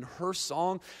Abraham in her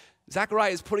song.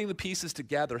 Zechariah is putting the pieces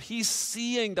together. He's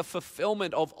seeing the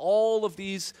fulfillment of all of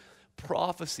these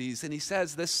prophecies. And he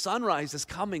says, this sunrise is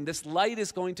coming. This light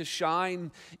is going to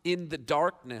shine in the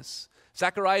darkness.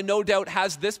 Zechariah no doubt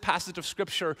has this passage of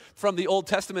scripture from the Old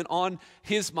Testament on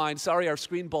his mind. Sorry, our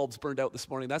screen bulbs burned out this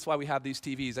morning. That's why we have these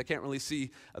TVs. I can't really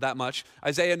see that much.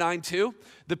 Isaiah 9:2,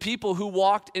 the people who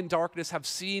walked in darkness have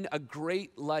seen a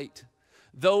great light.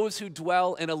 Those who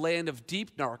dwell in a land of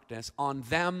deep darkness, on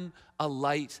them a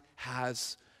light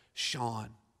has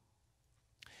shone.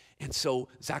 And so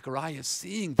Zechariah is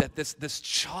seeing that this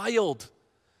child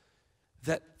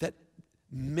that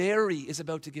Mary is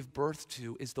about to give birth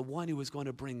to is the one who is going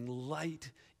to bring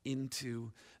light into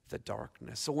the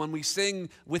darkness. So when we sing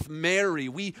with Mary,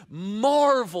 we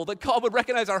marvel that God would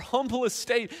recognize our humble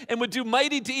estate and would do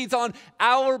mighty deeds on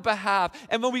our behalf.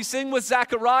 And when we sing with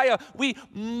Zechariah, we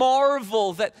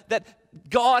marvel that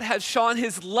God has shone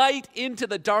his light into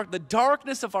the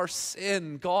darkness of our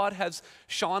sin. God has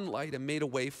shone light and made a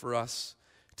way for us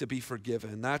to be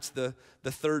forgiven. That's the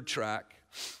third track.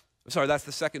 Sorry, that's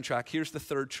the second track. Here's the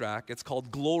third track. It's called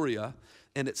Gloria,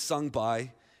 and it's sung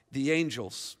by the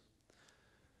angels.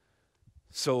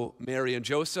 So Mary and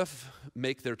Joseph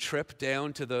make their trip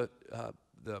down to the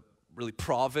really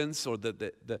province or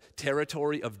the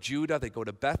territory of Judah. They go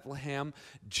to Bethlehem.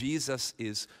 Jesus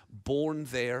is born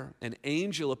there. An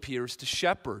angel appears to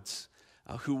shepherds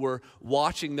who were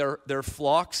watching their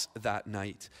flocks that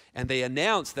night. And they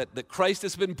announce that Christ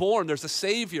has been born. There's a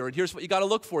Savior. And here's what you got to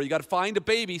look for. You got to find a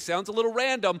baby. Sounds a little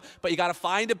random, but you got to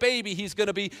find a baby. He's going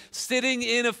to be sitting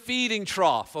in a feeding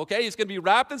trough, okay? He's going to be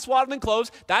wrapped in swaddling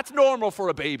clothes. That's normal for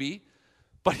a baby.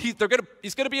 But he's going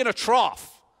to be in a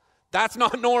trough. That's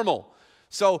not normal.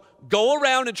 So go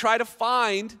around and try to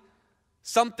find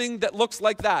something that looks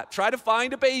like that. Try to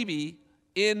find a baby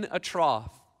in a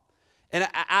trough. And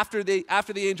after the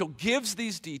angel gives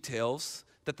these details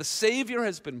that the Savior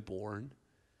has been born,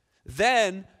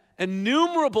 then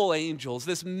innumerable angels,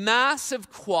 this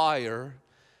massive choir,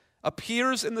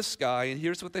 appears in the sky. And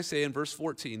here's what they say in verse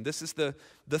 14. This is the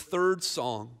third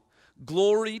song.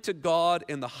 Glory to God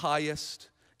in the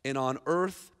highest, and on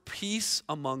earth peace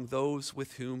among those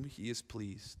with whom he is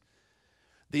pleased.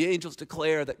 The angels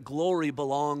declare that glory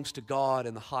belongs to God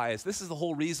in the highest. This is the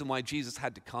whole reason why Jesus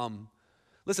had to come.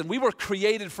 Listen, we were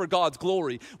created for God's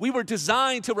glory. We were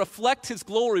designed to reflect his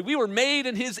glory. We were made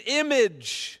in his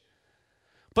image.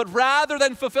 But rather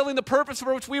than fulfilling the purpose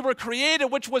for which we were created,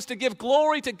 which was to give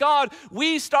glory to God,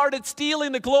 we started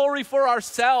stealing the glory for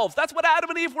ourselves. That's what Adam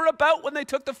and Eve were about when they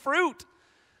took the fruit.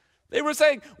 They were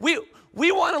saying, we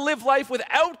want to live life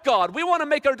without God. We want to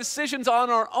make our decisions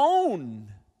on our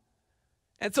own.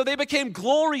 And so they became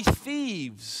glory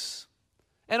thieves.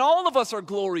 And all of us are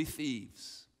glory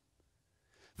thieves.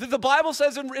 The Bible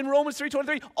says in Romans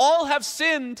 3:23, all have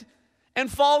sinned and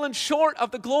fallen short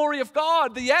of the glory of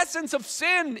God. The essence of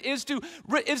sin is to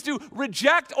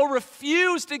reject or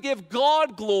refuse to give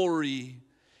God glory,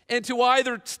 and to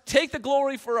either take the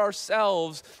glory for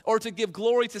ourselves or to give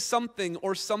glory to something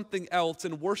or something else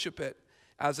and worship it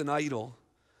as an idol.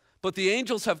 But the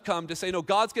angels have come to say, no,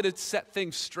 God's going to set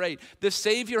things straight. The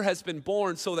Savior has been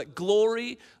born so that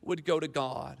glory would go to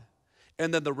God.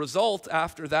 And then the result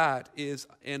after that is,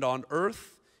 and on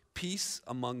earth, peace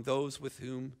among those with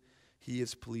whom he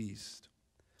is pleased.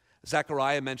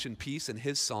 Zechariah mentioned peace in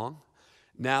his song.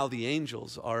 Now the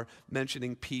angels are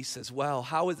mentioning peace as well.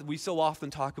 We so often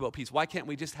talk about peace? Why can't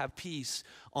we just have peace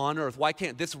on earth? Why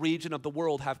can't this region of the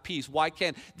world have peace? Why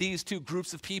can't these two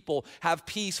groups of people have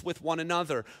peace with one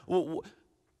another? We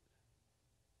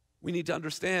need to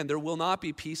understand there will not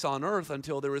be peace on earth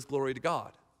until there is glory to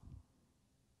God.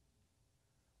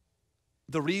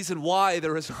 The reason why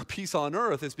there is no peace on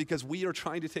earth is because we are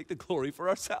trying to take the glory for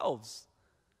ourselves.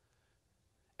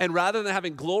 And rather than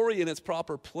having glory in its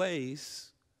proper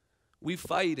place, we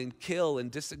fight and kill and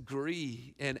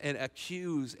disagree and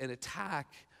accuse and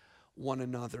attack one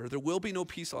another. There will be no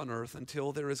peace on earth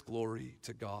until there is glory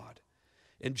to God.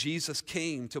 And Jesus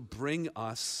came to bring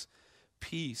us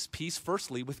peace. Peace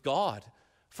firstly with God,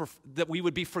 that we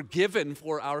would be forgiven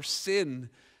for our sin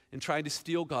and trying to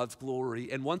steal God's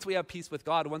glory. And once we have peace with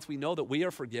God, once we know that we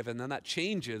are forgiven, then that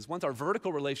changes. Once our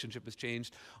vertical relationship is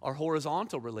changed, our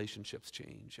horizontal relationships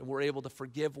change. And we're able to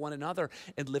forgive one another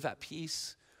and live at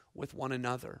peace with one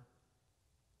another.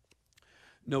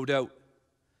 No doubt,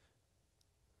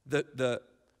 the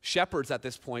shepherds at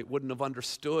this point wouldn't have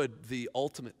understood the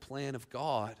ultimate plan of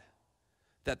God,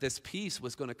 that this peace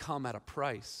was going to come at a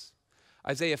price.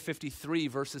 Isaiah 53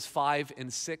 verses 5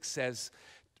 and 6 says,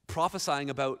 prophesying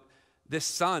about this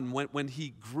son, when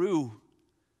he grew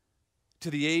to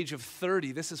the age of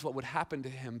 30, this is what would happen to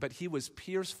him. But he was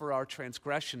pierced for our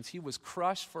transgressions. He was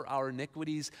crushed for our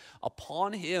iniquities.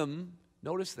 Upon him,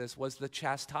 notice this, was the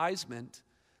chastisement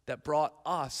that brought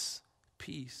us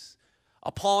peace.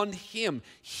 Upon him,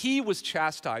 he was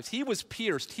chastised. He was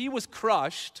pierced. He was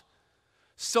crushed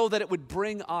so that it would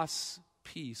bring us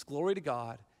peace. Glory to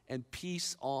God and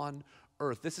peace on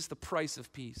earth. This is the price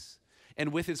of peace.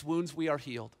 And with his wounds we are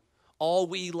healed. All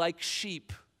we like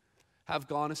sheep have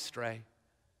gone astray.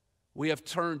 We have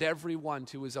turned every one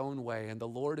to his own way, and the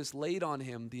Lord has laid on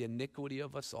him the iniquity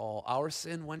of us all. Our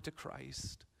sin went to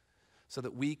Christ so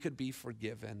that we could be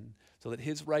forgiven, so that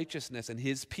his righteousness and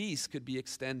his peace could be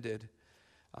extended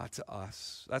to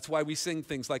us. That's why we sing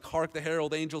things like, hark the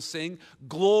herald angels sing,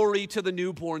 glory to the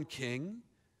newborn King,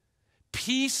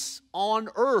 peace on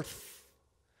earth,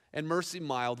 and mercy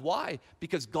mild. Why?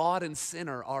 Because God and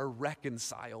sinner are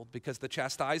reconciled, because the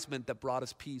chastisement that brought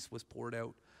us peace was poured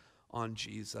out on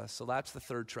Jesus. So that's the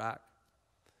third track.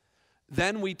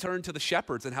 Then we turn to the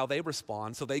shepherds and how they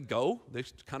respond. So they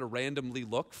kind of randomly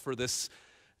look for this,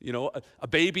 a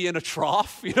baby in a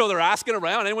trough. They're asking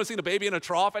around. Anyone seen a baby in a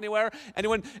trough anywhere?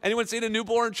 Anyone seen a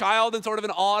newborn child in sort of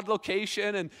an odd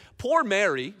location? And poor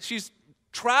Mary, she's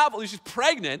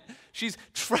pregnant. She's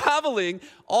traveling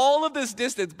all of this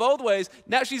distance both ways.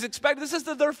 Now she's expecting, this is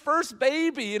their first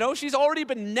baby. She's already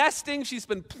been nesting. She's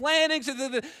been planning.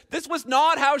 This was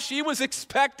not how she was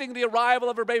expecting the arrival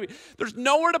of her baby. There's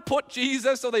nowhere to put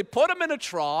Jesus, so they put him in a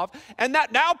trough, and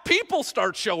that now people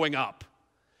start showing up.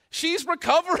 She's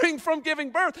recovering from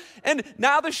giving birth. And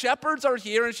now the shepherds are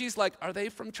here, and she's like, are they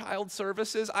from child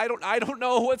services? I don't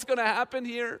know what's going to happen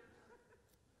here.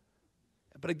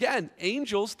 But again,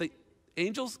 angels,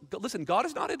 listen, God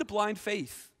is not into blind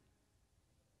faith.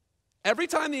 Every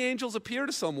time the angels appear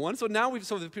to someone, so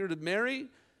they've appeared to Mary,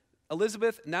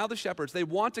 Elizabeth, now the shepherds, they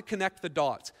want to connect the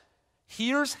dots.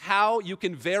 Here's how you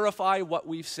can verify what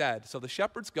we've said. So the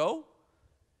shepherds go,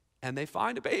 and they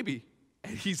find a baby,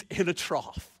 and he's in a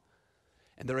trough.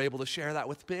 And they're able to share that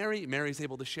with Mary. Mary's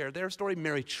able to share their story.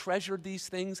 Mary treasured these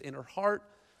things in her heart.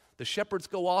 The shepherds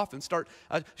go off and start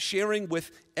sharing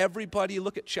with everybody.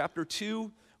 Look at chapter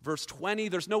 2, verse 20.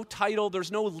 There's no title,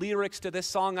 there's no lyrics to this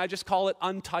song. I just call it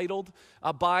Untitled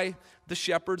by the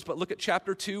shepherds. But look at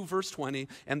chapter 2, verse 20.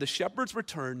 And the shepherds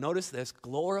returned, notice this,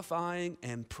 glorifying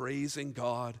and praising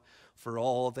God for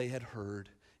all they had heard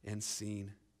and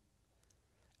seen,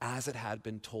 as it had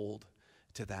been told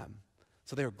to them.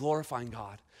 So they were glorifying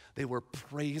God. They were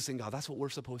praising God. That's what we're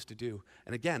supposed to do.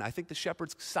 And again, I think the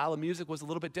shepherds' style of music was a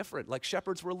little bit different. Like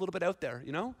shepherds were a little bit out there,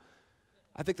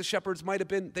 I think the shepherds might have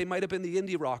been the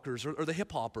indie rockers or the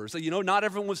hip hoppers. So, not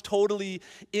everyone was totally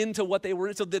into what they were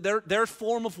in. So their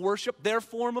form of worship, their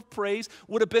form of praise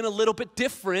would have been a little bit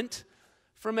different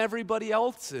from everybody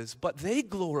else's. But they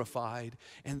glorified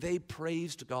and they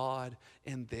praised God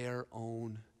in their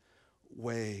own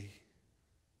way.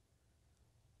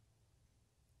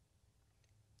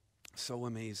 So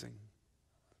amazing.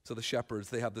 So the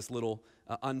shepherds, they have this little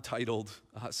untitled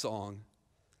song.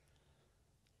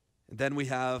 And then we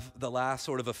have the last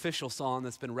sort of official song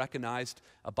that's been recognized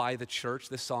by the church.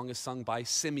 This song is sung by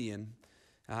Simeon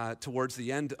towards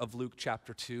the end of Luke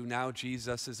chapter 2. Now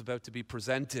Jesus is about to be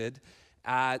presented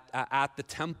at the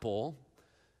temple,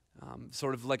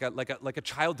 sort of like a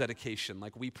child dedication,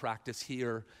 like we practice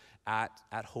here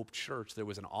at Hope Church. There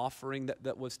was an offering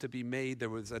that was to be made. There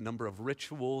was a number of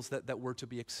rituals that were to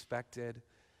be expected.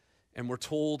 And we're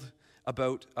told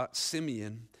about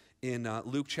Simeon in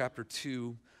Luke chapter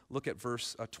 2. Look at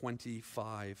verse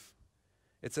 25.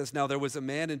 It says, now there was a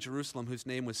man in Jerusalem whose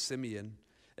name was Simeon,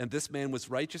 and this man was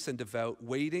righteous and devout,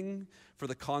 waiting for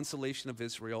the consolation of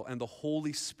Israel, and the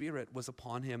Holy Spirit was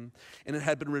upon him. And it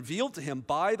had been revealed to him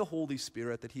by the Holy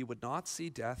Spirit that he would not see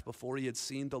death before he had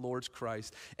seen the Lord's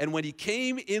Christ. And when he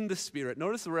came in the Spirit,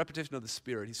 notice the repetition of the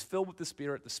Spirit. He's filled with the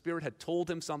Spirit had told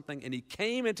him something, and he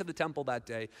came into the temple that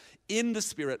day in the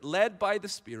Spirit, led by the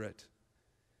Spirit.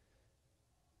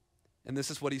 And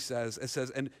this is what he says. It says,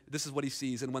 and this is what he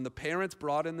sees. And when the parents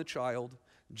brought in the child,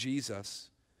 Jesus,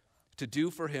 to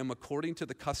do for him according to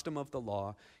the custom of the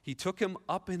law, he took him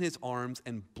up in his arms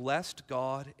and blessed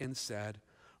God and said,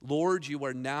 Lord, you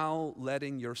are now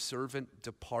letting your servant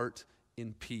depart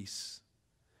in peace.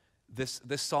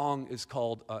 This song is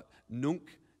called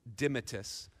Nunc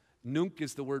Dimittis. Nunc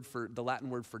is the Latin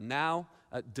word for now.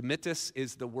 Dimittis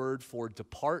is the word for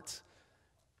depart.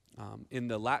 In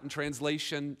the Latin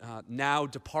translation, now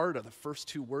depart are the first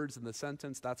two words in the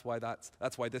sentence. That's why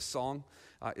this song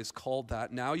is called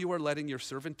that. Now you are letting your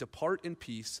servant depart in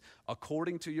peace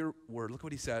according to your word. Look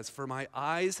what he says. For my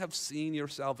eyes have seen your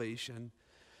salvation,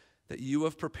 that you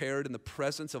have prepared in the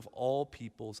presence of all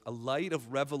peoples, a light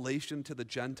of revelation to the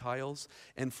Gentiles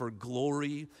and for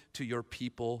glory to your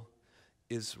people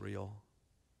Israel.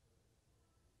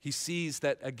 He sees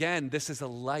that, again, this is a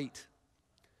light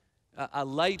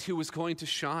who is going to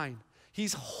shine.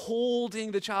 He's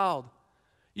holding the child.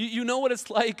 You know what it's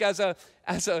like as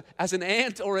an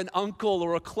aunt or an uncle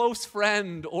or a close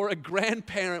friend or a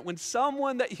grandparent when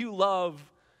someone that you love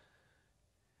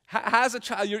has a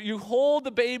child. You hold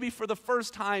the baby for the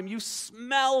first time. You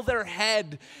smell their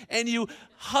head and you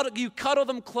cuddle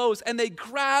them close and they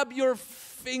grab your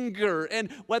finger,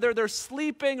 and whether they're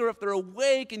sleeping or if they're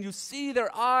awake and you see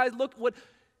their eyes, look what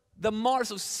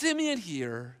so Simeon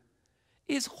here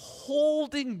is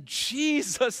holding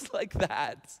Jesus like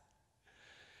that.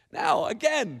 Now,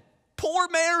 again, poor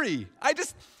Mary. I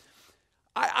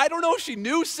don't know if she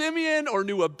knew Simeon or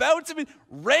knew about Simeon.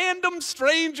 Random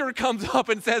stranger comes up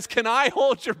and says, can I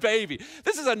hold your baby?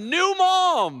 This is a new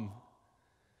mom.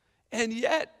 And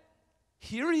yet,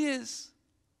 here he is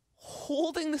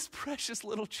holding this precious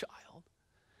little child.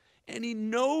 And he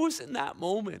knows in that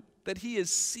moment that he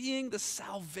is seeing the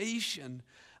salvation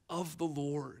of the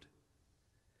Lord.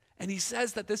 And he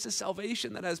says that this is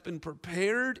salvation that has been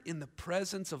prepared in the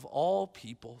presence of all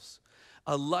peoples,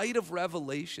 a light of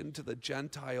revelation to the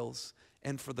Gentiles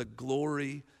and for the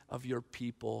glory of your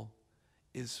people,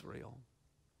 Israel.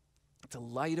 It's a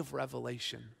light of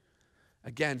revelation.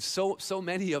 Again, so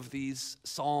many of these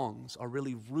songs are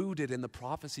really rooted in the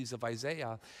prophecies of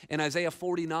Isaiah. In Isaiah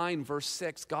 49, verse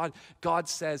 6, God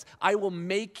says, I will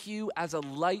make you as a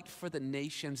light for the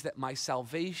nations, that my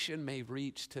salvation may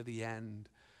reach to the end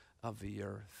of the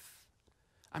earth.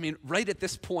 I mean, right at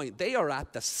this point, they are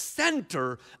at the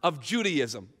center of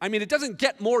Judaism. I mean, it doesn't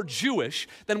get more Jewish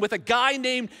than with a guy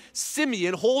named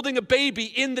Simeon holding a baby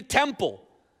in the temple.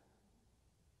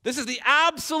 This is the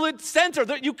absolute center.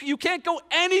 You can't go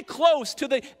any close to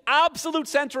the absolute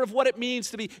center of what it means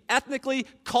to be ethnically,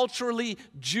 culturally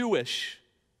Jewish.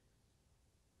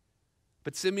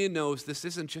 But Simeon knows this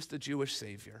isn't just a Jewish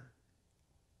Savior.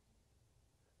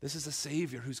 This is a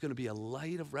Savior who's going to be a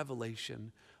light of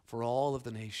revelation for all of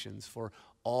the nations, for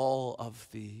all of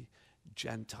the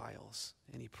Gentiles.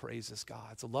 And he praises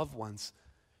God. So loved ones,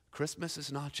 Christmas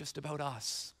is not just about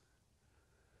us.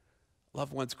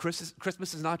 Loved ones,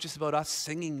 Christmas is not just about us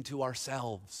singing to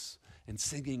ourselves and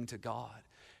singing to God.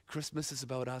 Christmas is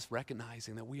about us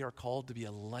recognizing that we are called to be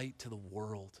a light to the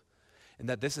world and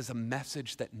that this is a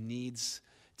message that needs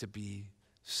to be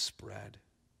spread.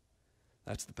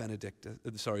 That's the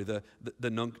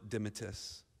Nunc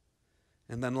Dimittis.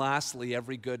 And then lastly,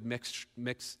 every good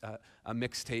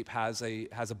mixtape has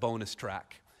a bonus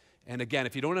track. And again,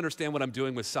 if you don't understand what I'm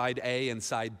doing with side A and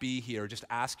side B here, just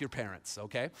ask your parents,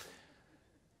 okay?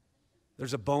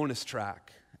 There's a bonus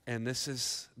track, and this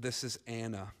is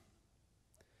Anna.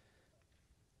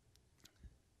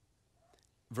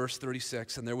 Verse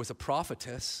 36, and there was a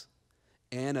prophetess,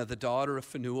 Anna, the daughter of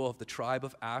Phanuel of the tribe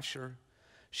of Asher.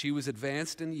 She was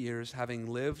advanced in years, having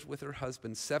lived with her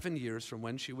husband 7 years from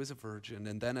when she was a virgin,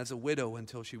 and then as a widow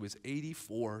until she was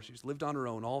 84. She's lived on her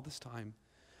own all this time.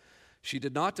 She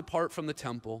did not depart from the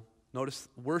temple, notice,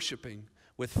 worshiping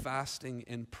with fasting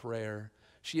and prayer.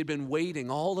 She had been waiting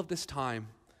all of this time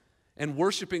and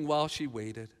worshiping while she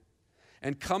waited.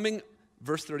 And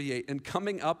verse 38, and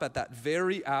coming up at that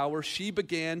very hour, she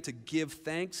began to give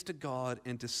thanks to God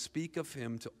and to speak of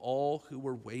him to all who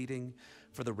were waiting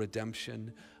for the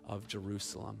redemption of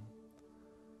Jerusalem.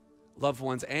 Loved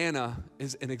ones, Anna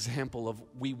is an example of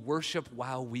we worship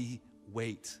while we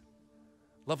wait.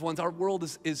 Loved ones, our world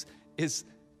is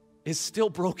still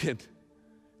broken.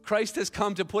 Christ has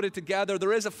come to put it together.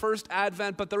 There is a first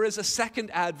advent, but there is a second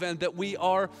advent that we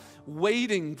are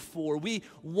waiting for. We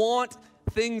want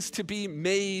things to be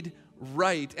made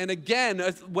right. And again,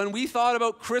 when we thought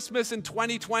about Christmas in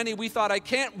 2020, we thought, I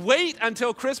can't wait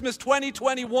until Christmas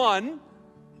 2021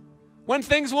 when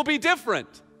things will be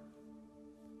different.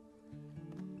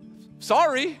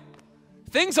 Sorry,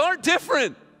 things aren't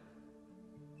different.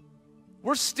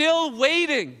 We're still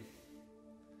waiting.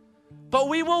 But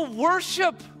we will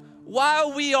worship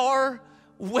while we are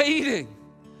waiting.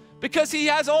 Because he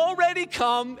has already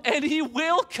come and he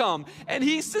will come. And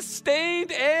he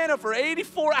sustained Anna for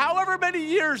 84, however many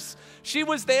years she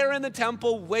was there in the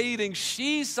temple waiting.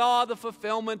 She saw the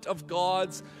fulfillment of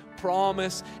God's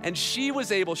promise, and she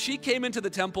came into the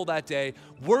temple that day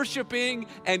worshiping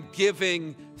and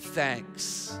giving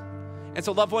thanks. And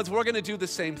so, loved ones, we're going to do the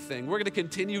same thing. We're going to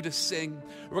continue to sing.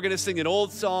 We're going to sing an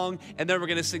old song, and then we're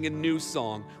going to sing a new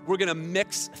song. We're going to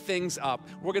mix things up.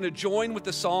 We're going to join with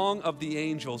the song of the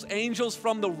angels. Angels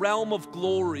from the realm of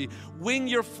glory, wing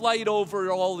your flight over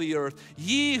all the earth.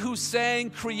 Ye who sang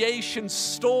creation's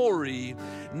story,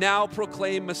 now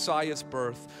proclaim Messiah's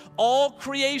birth. All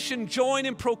creation join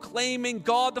in proclaiming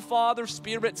God the Father,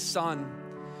 Spirit, Son.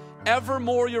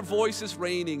 Evermore your voice is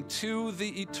reigning to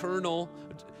the eternal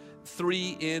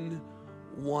 3 in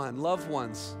 1. Loved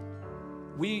ones,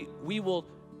 we will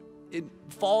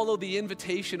follow the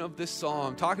invitation of this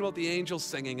song, talking about the angels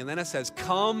singing, and then it says,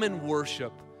 come and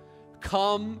worship.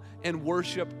 Come and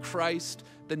worship Christ,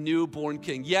 the newborn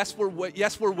King. Yes, we're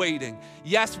waiting.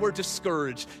 Yes, we're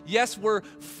discouraged. Yes, we're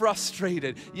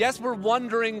frustrated. Yes, we're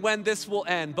wondering when this will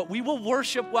end. But we will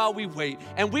worship while we wait,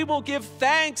 and we will give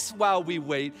thanks while we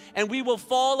wait, and we will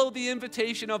follow the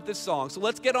invitation of this song. So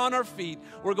let's get on our feet.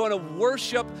 We're going to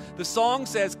worship. The song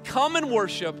says, come and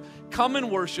worship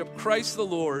Christ the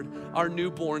Lord, our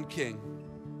newborn King.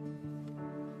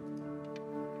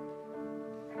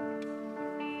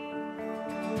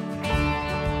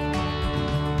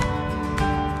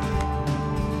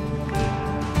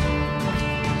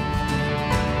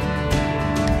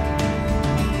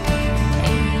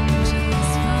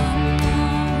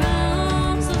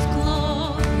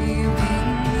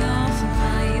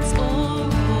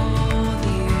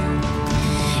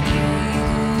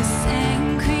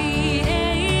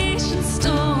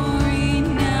 Story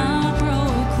now.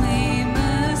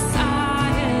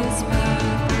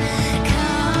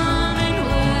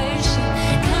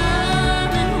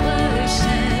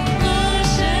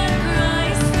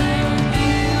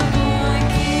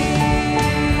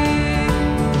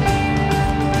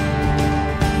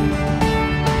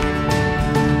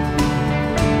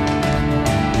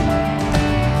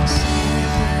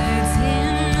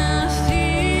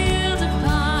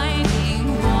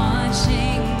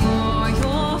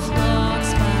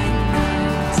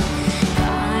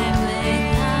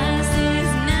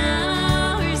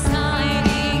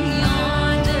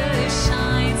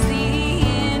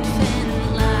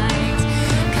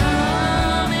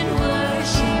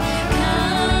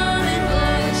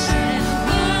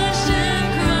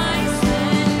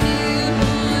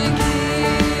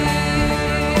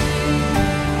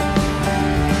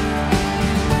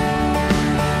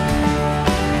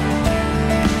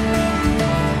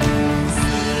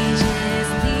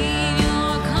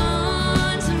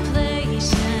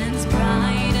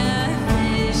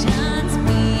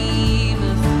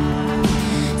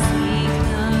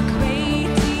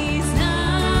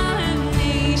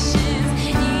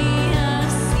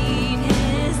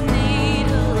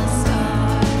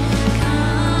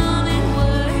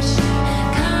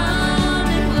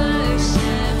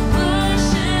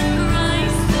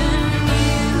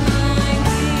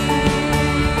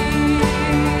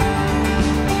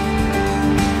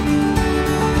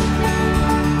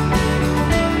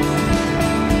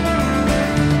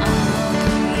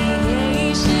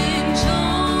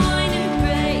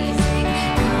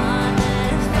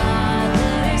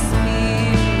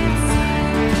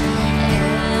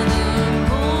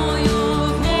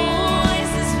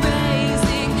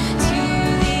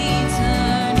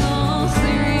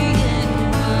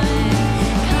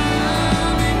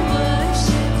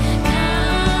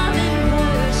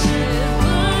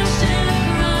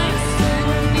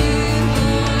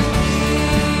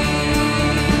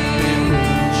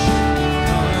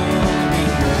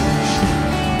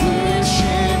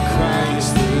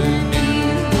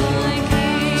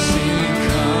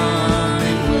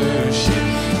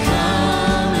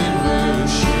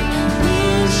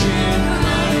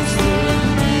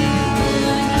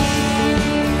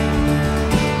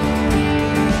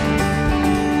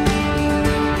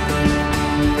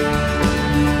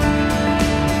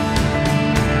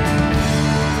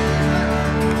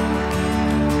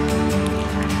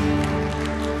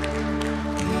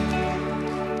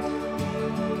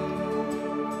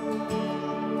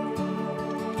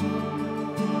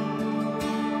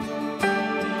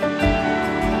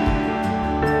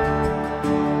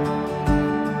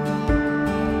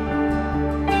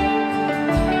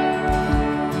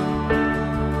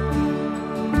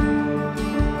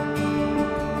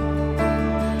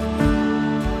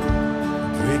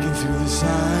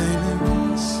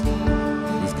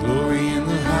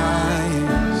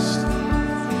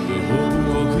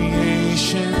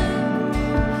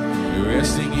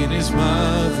 resting in his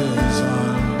mother's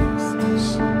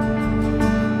arms.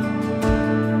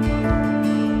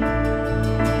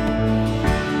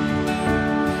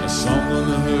 A song on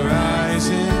the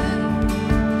horizon,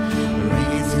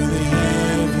 ringing through the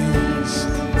heavens.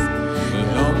 The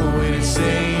long-awaited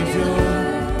Savior,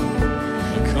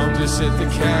 come to set the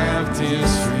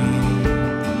captives free.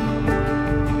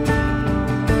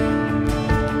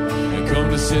 Come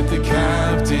to set the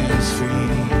captives free.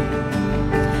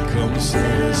 Come to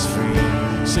set us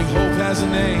free. Sing, hope has a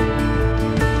name.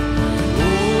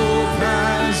 Hope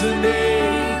has a name.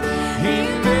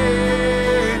 Emmanuel,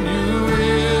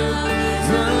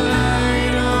 the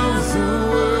light of the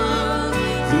world,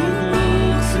 who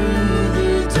look through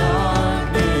the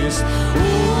darkness.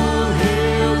 Oh,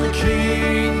 hail the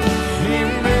King,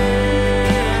 Emmanuel,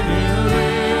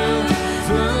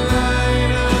 the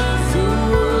light of the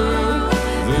world,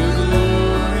 the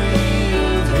glory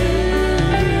of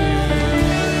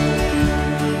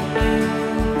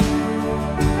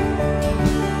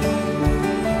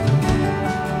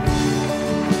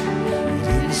We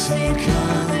didn't see it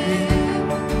coming.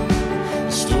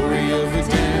 The story of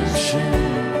redemption,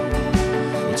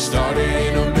 it started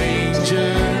in a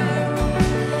manger,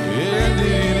 ended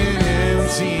in an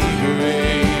empty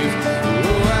grave.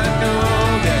 Oh, I know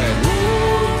that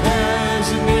hope has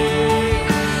a name,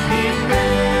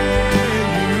 Emmanuel,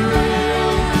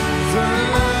 the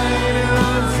light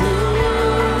of the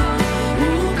world,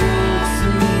 who broke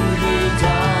through the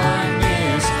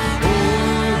darkness. Oh,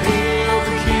 hail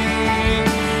the King,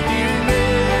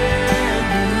 Emmanuel,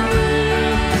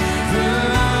 the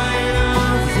light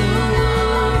of the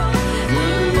world, the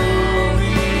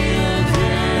glory of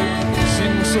heaven.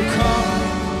 Sing, so come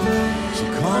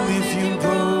if you're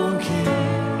broken,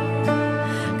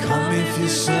 come if you're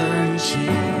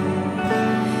searching,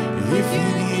 if you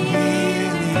need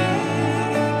healing,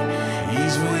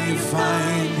 He's where you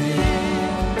find it.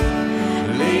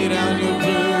 Lay down your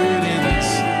burdens,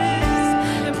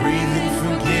 breathe in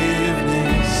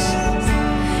forgiveness.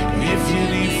 If you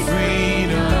need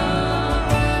freedom,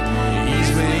 He's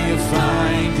where you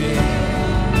find it.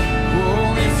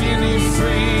 Oh, if you need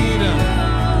freedom,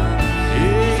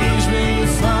 yeah, He's where you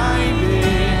find it.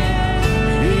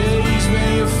 Yeah, He's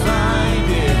where you find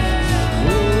it.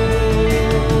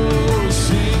 Oh,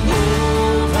 sing,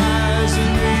 hope has a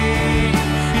name,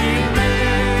 Emmanuel,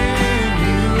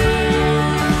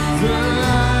 the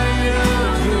light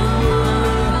of the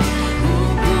world, who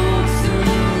broke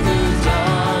through the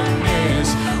darkness.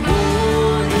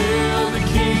 Oh, hail the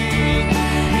King,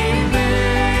 Emmanuel,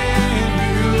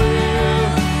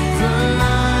 the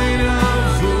light of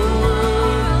the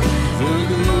world, the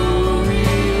glory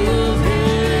of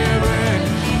heaven.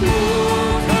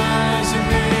 Hope has a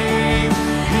name,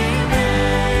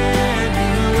 Emmanuel,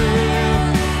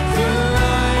 the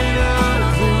light of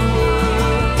the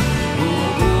world, who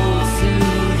broke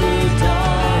through the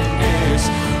darkness.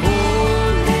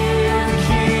 Oh, hail the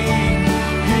King,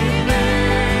 Emmanuel,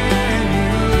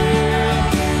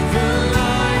 the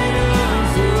light of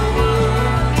the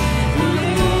world, the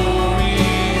glory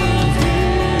of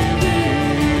heaven.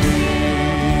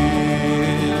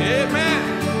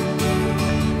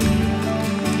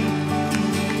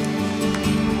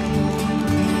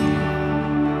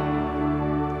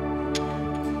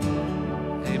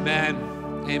 Amen.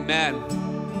 Amen. Amen.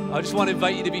 I just want to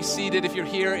invite you to be seated if you're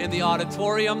here in the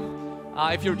auditorium.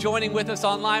 If you're joining with us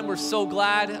online, we're so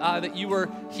glad that you were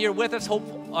here with us.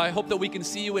 I hope that we can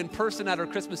see you in person at our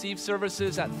Christmas Eve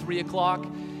services at 3 o'clock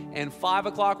and 5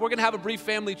 o'clock. We're going to have a brief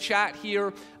family chat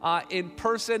here in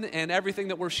person, and everything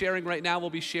that we're sharing right now will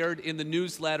be shared in the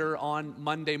newsletter on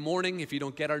Monday morning. If you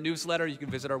don't get our newsletter, you can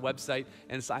visit our website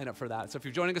and sign up for that. So if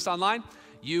you're joining us online,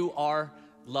 you are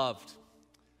loved.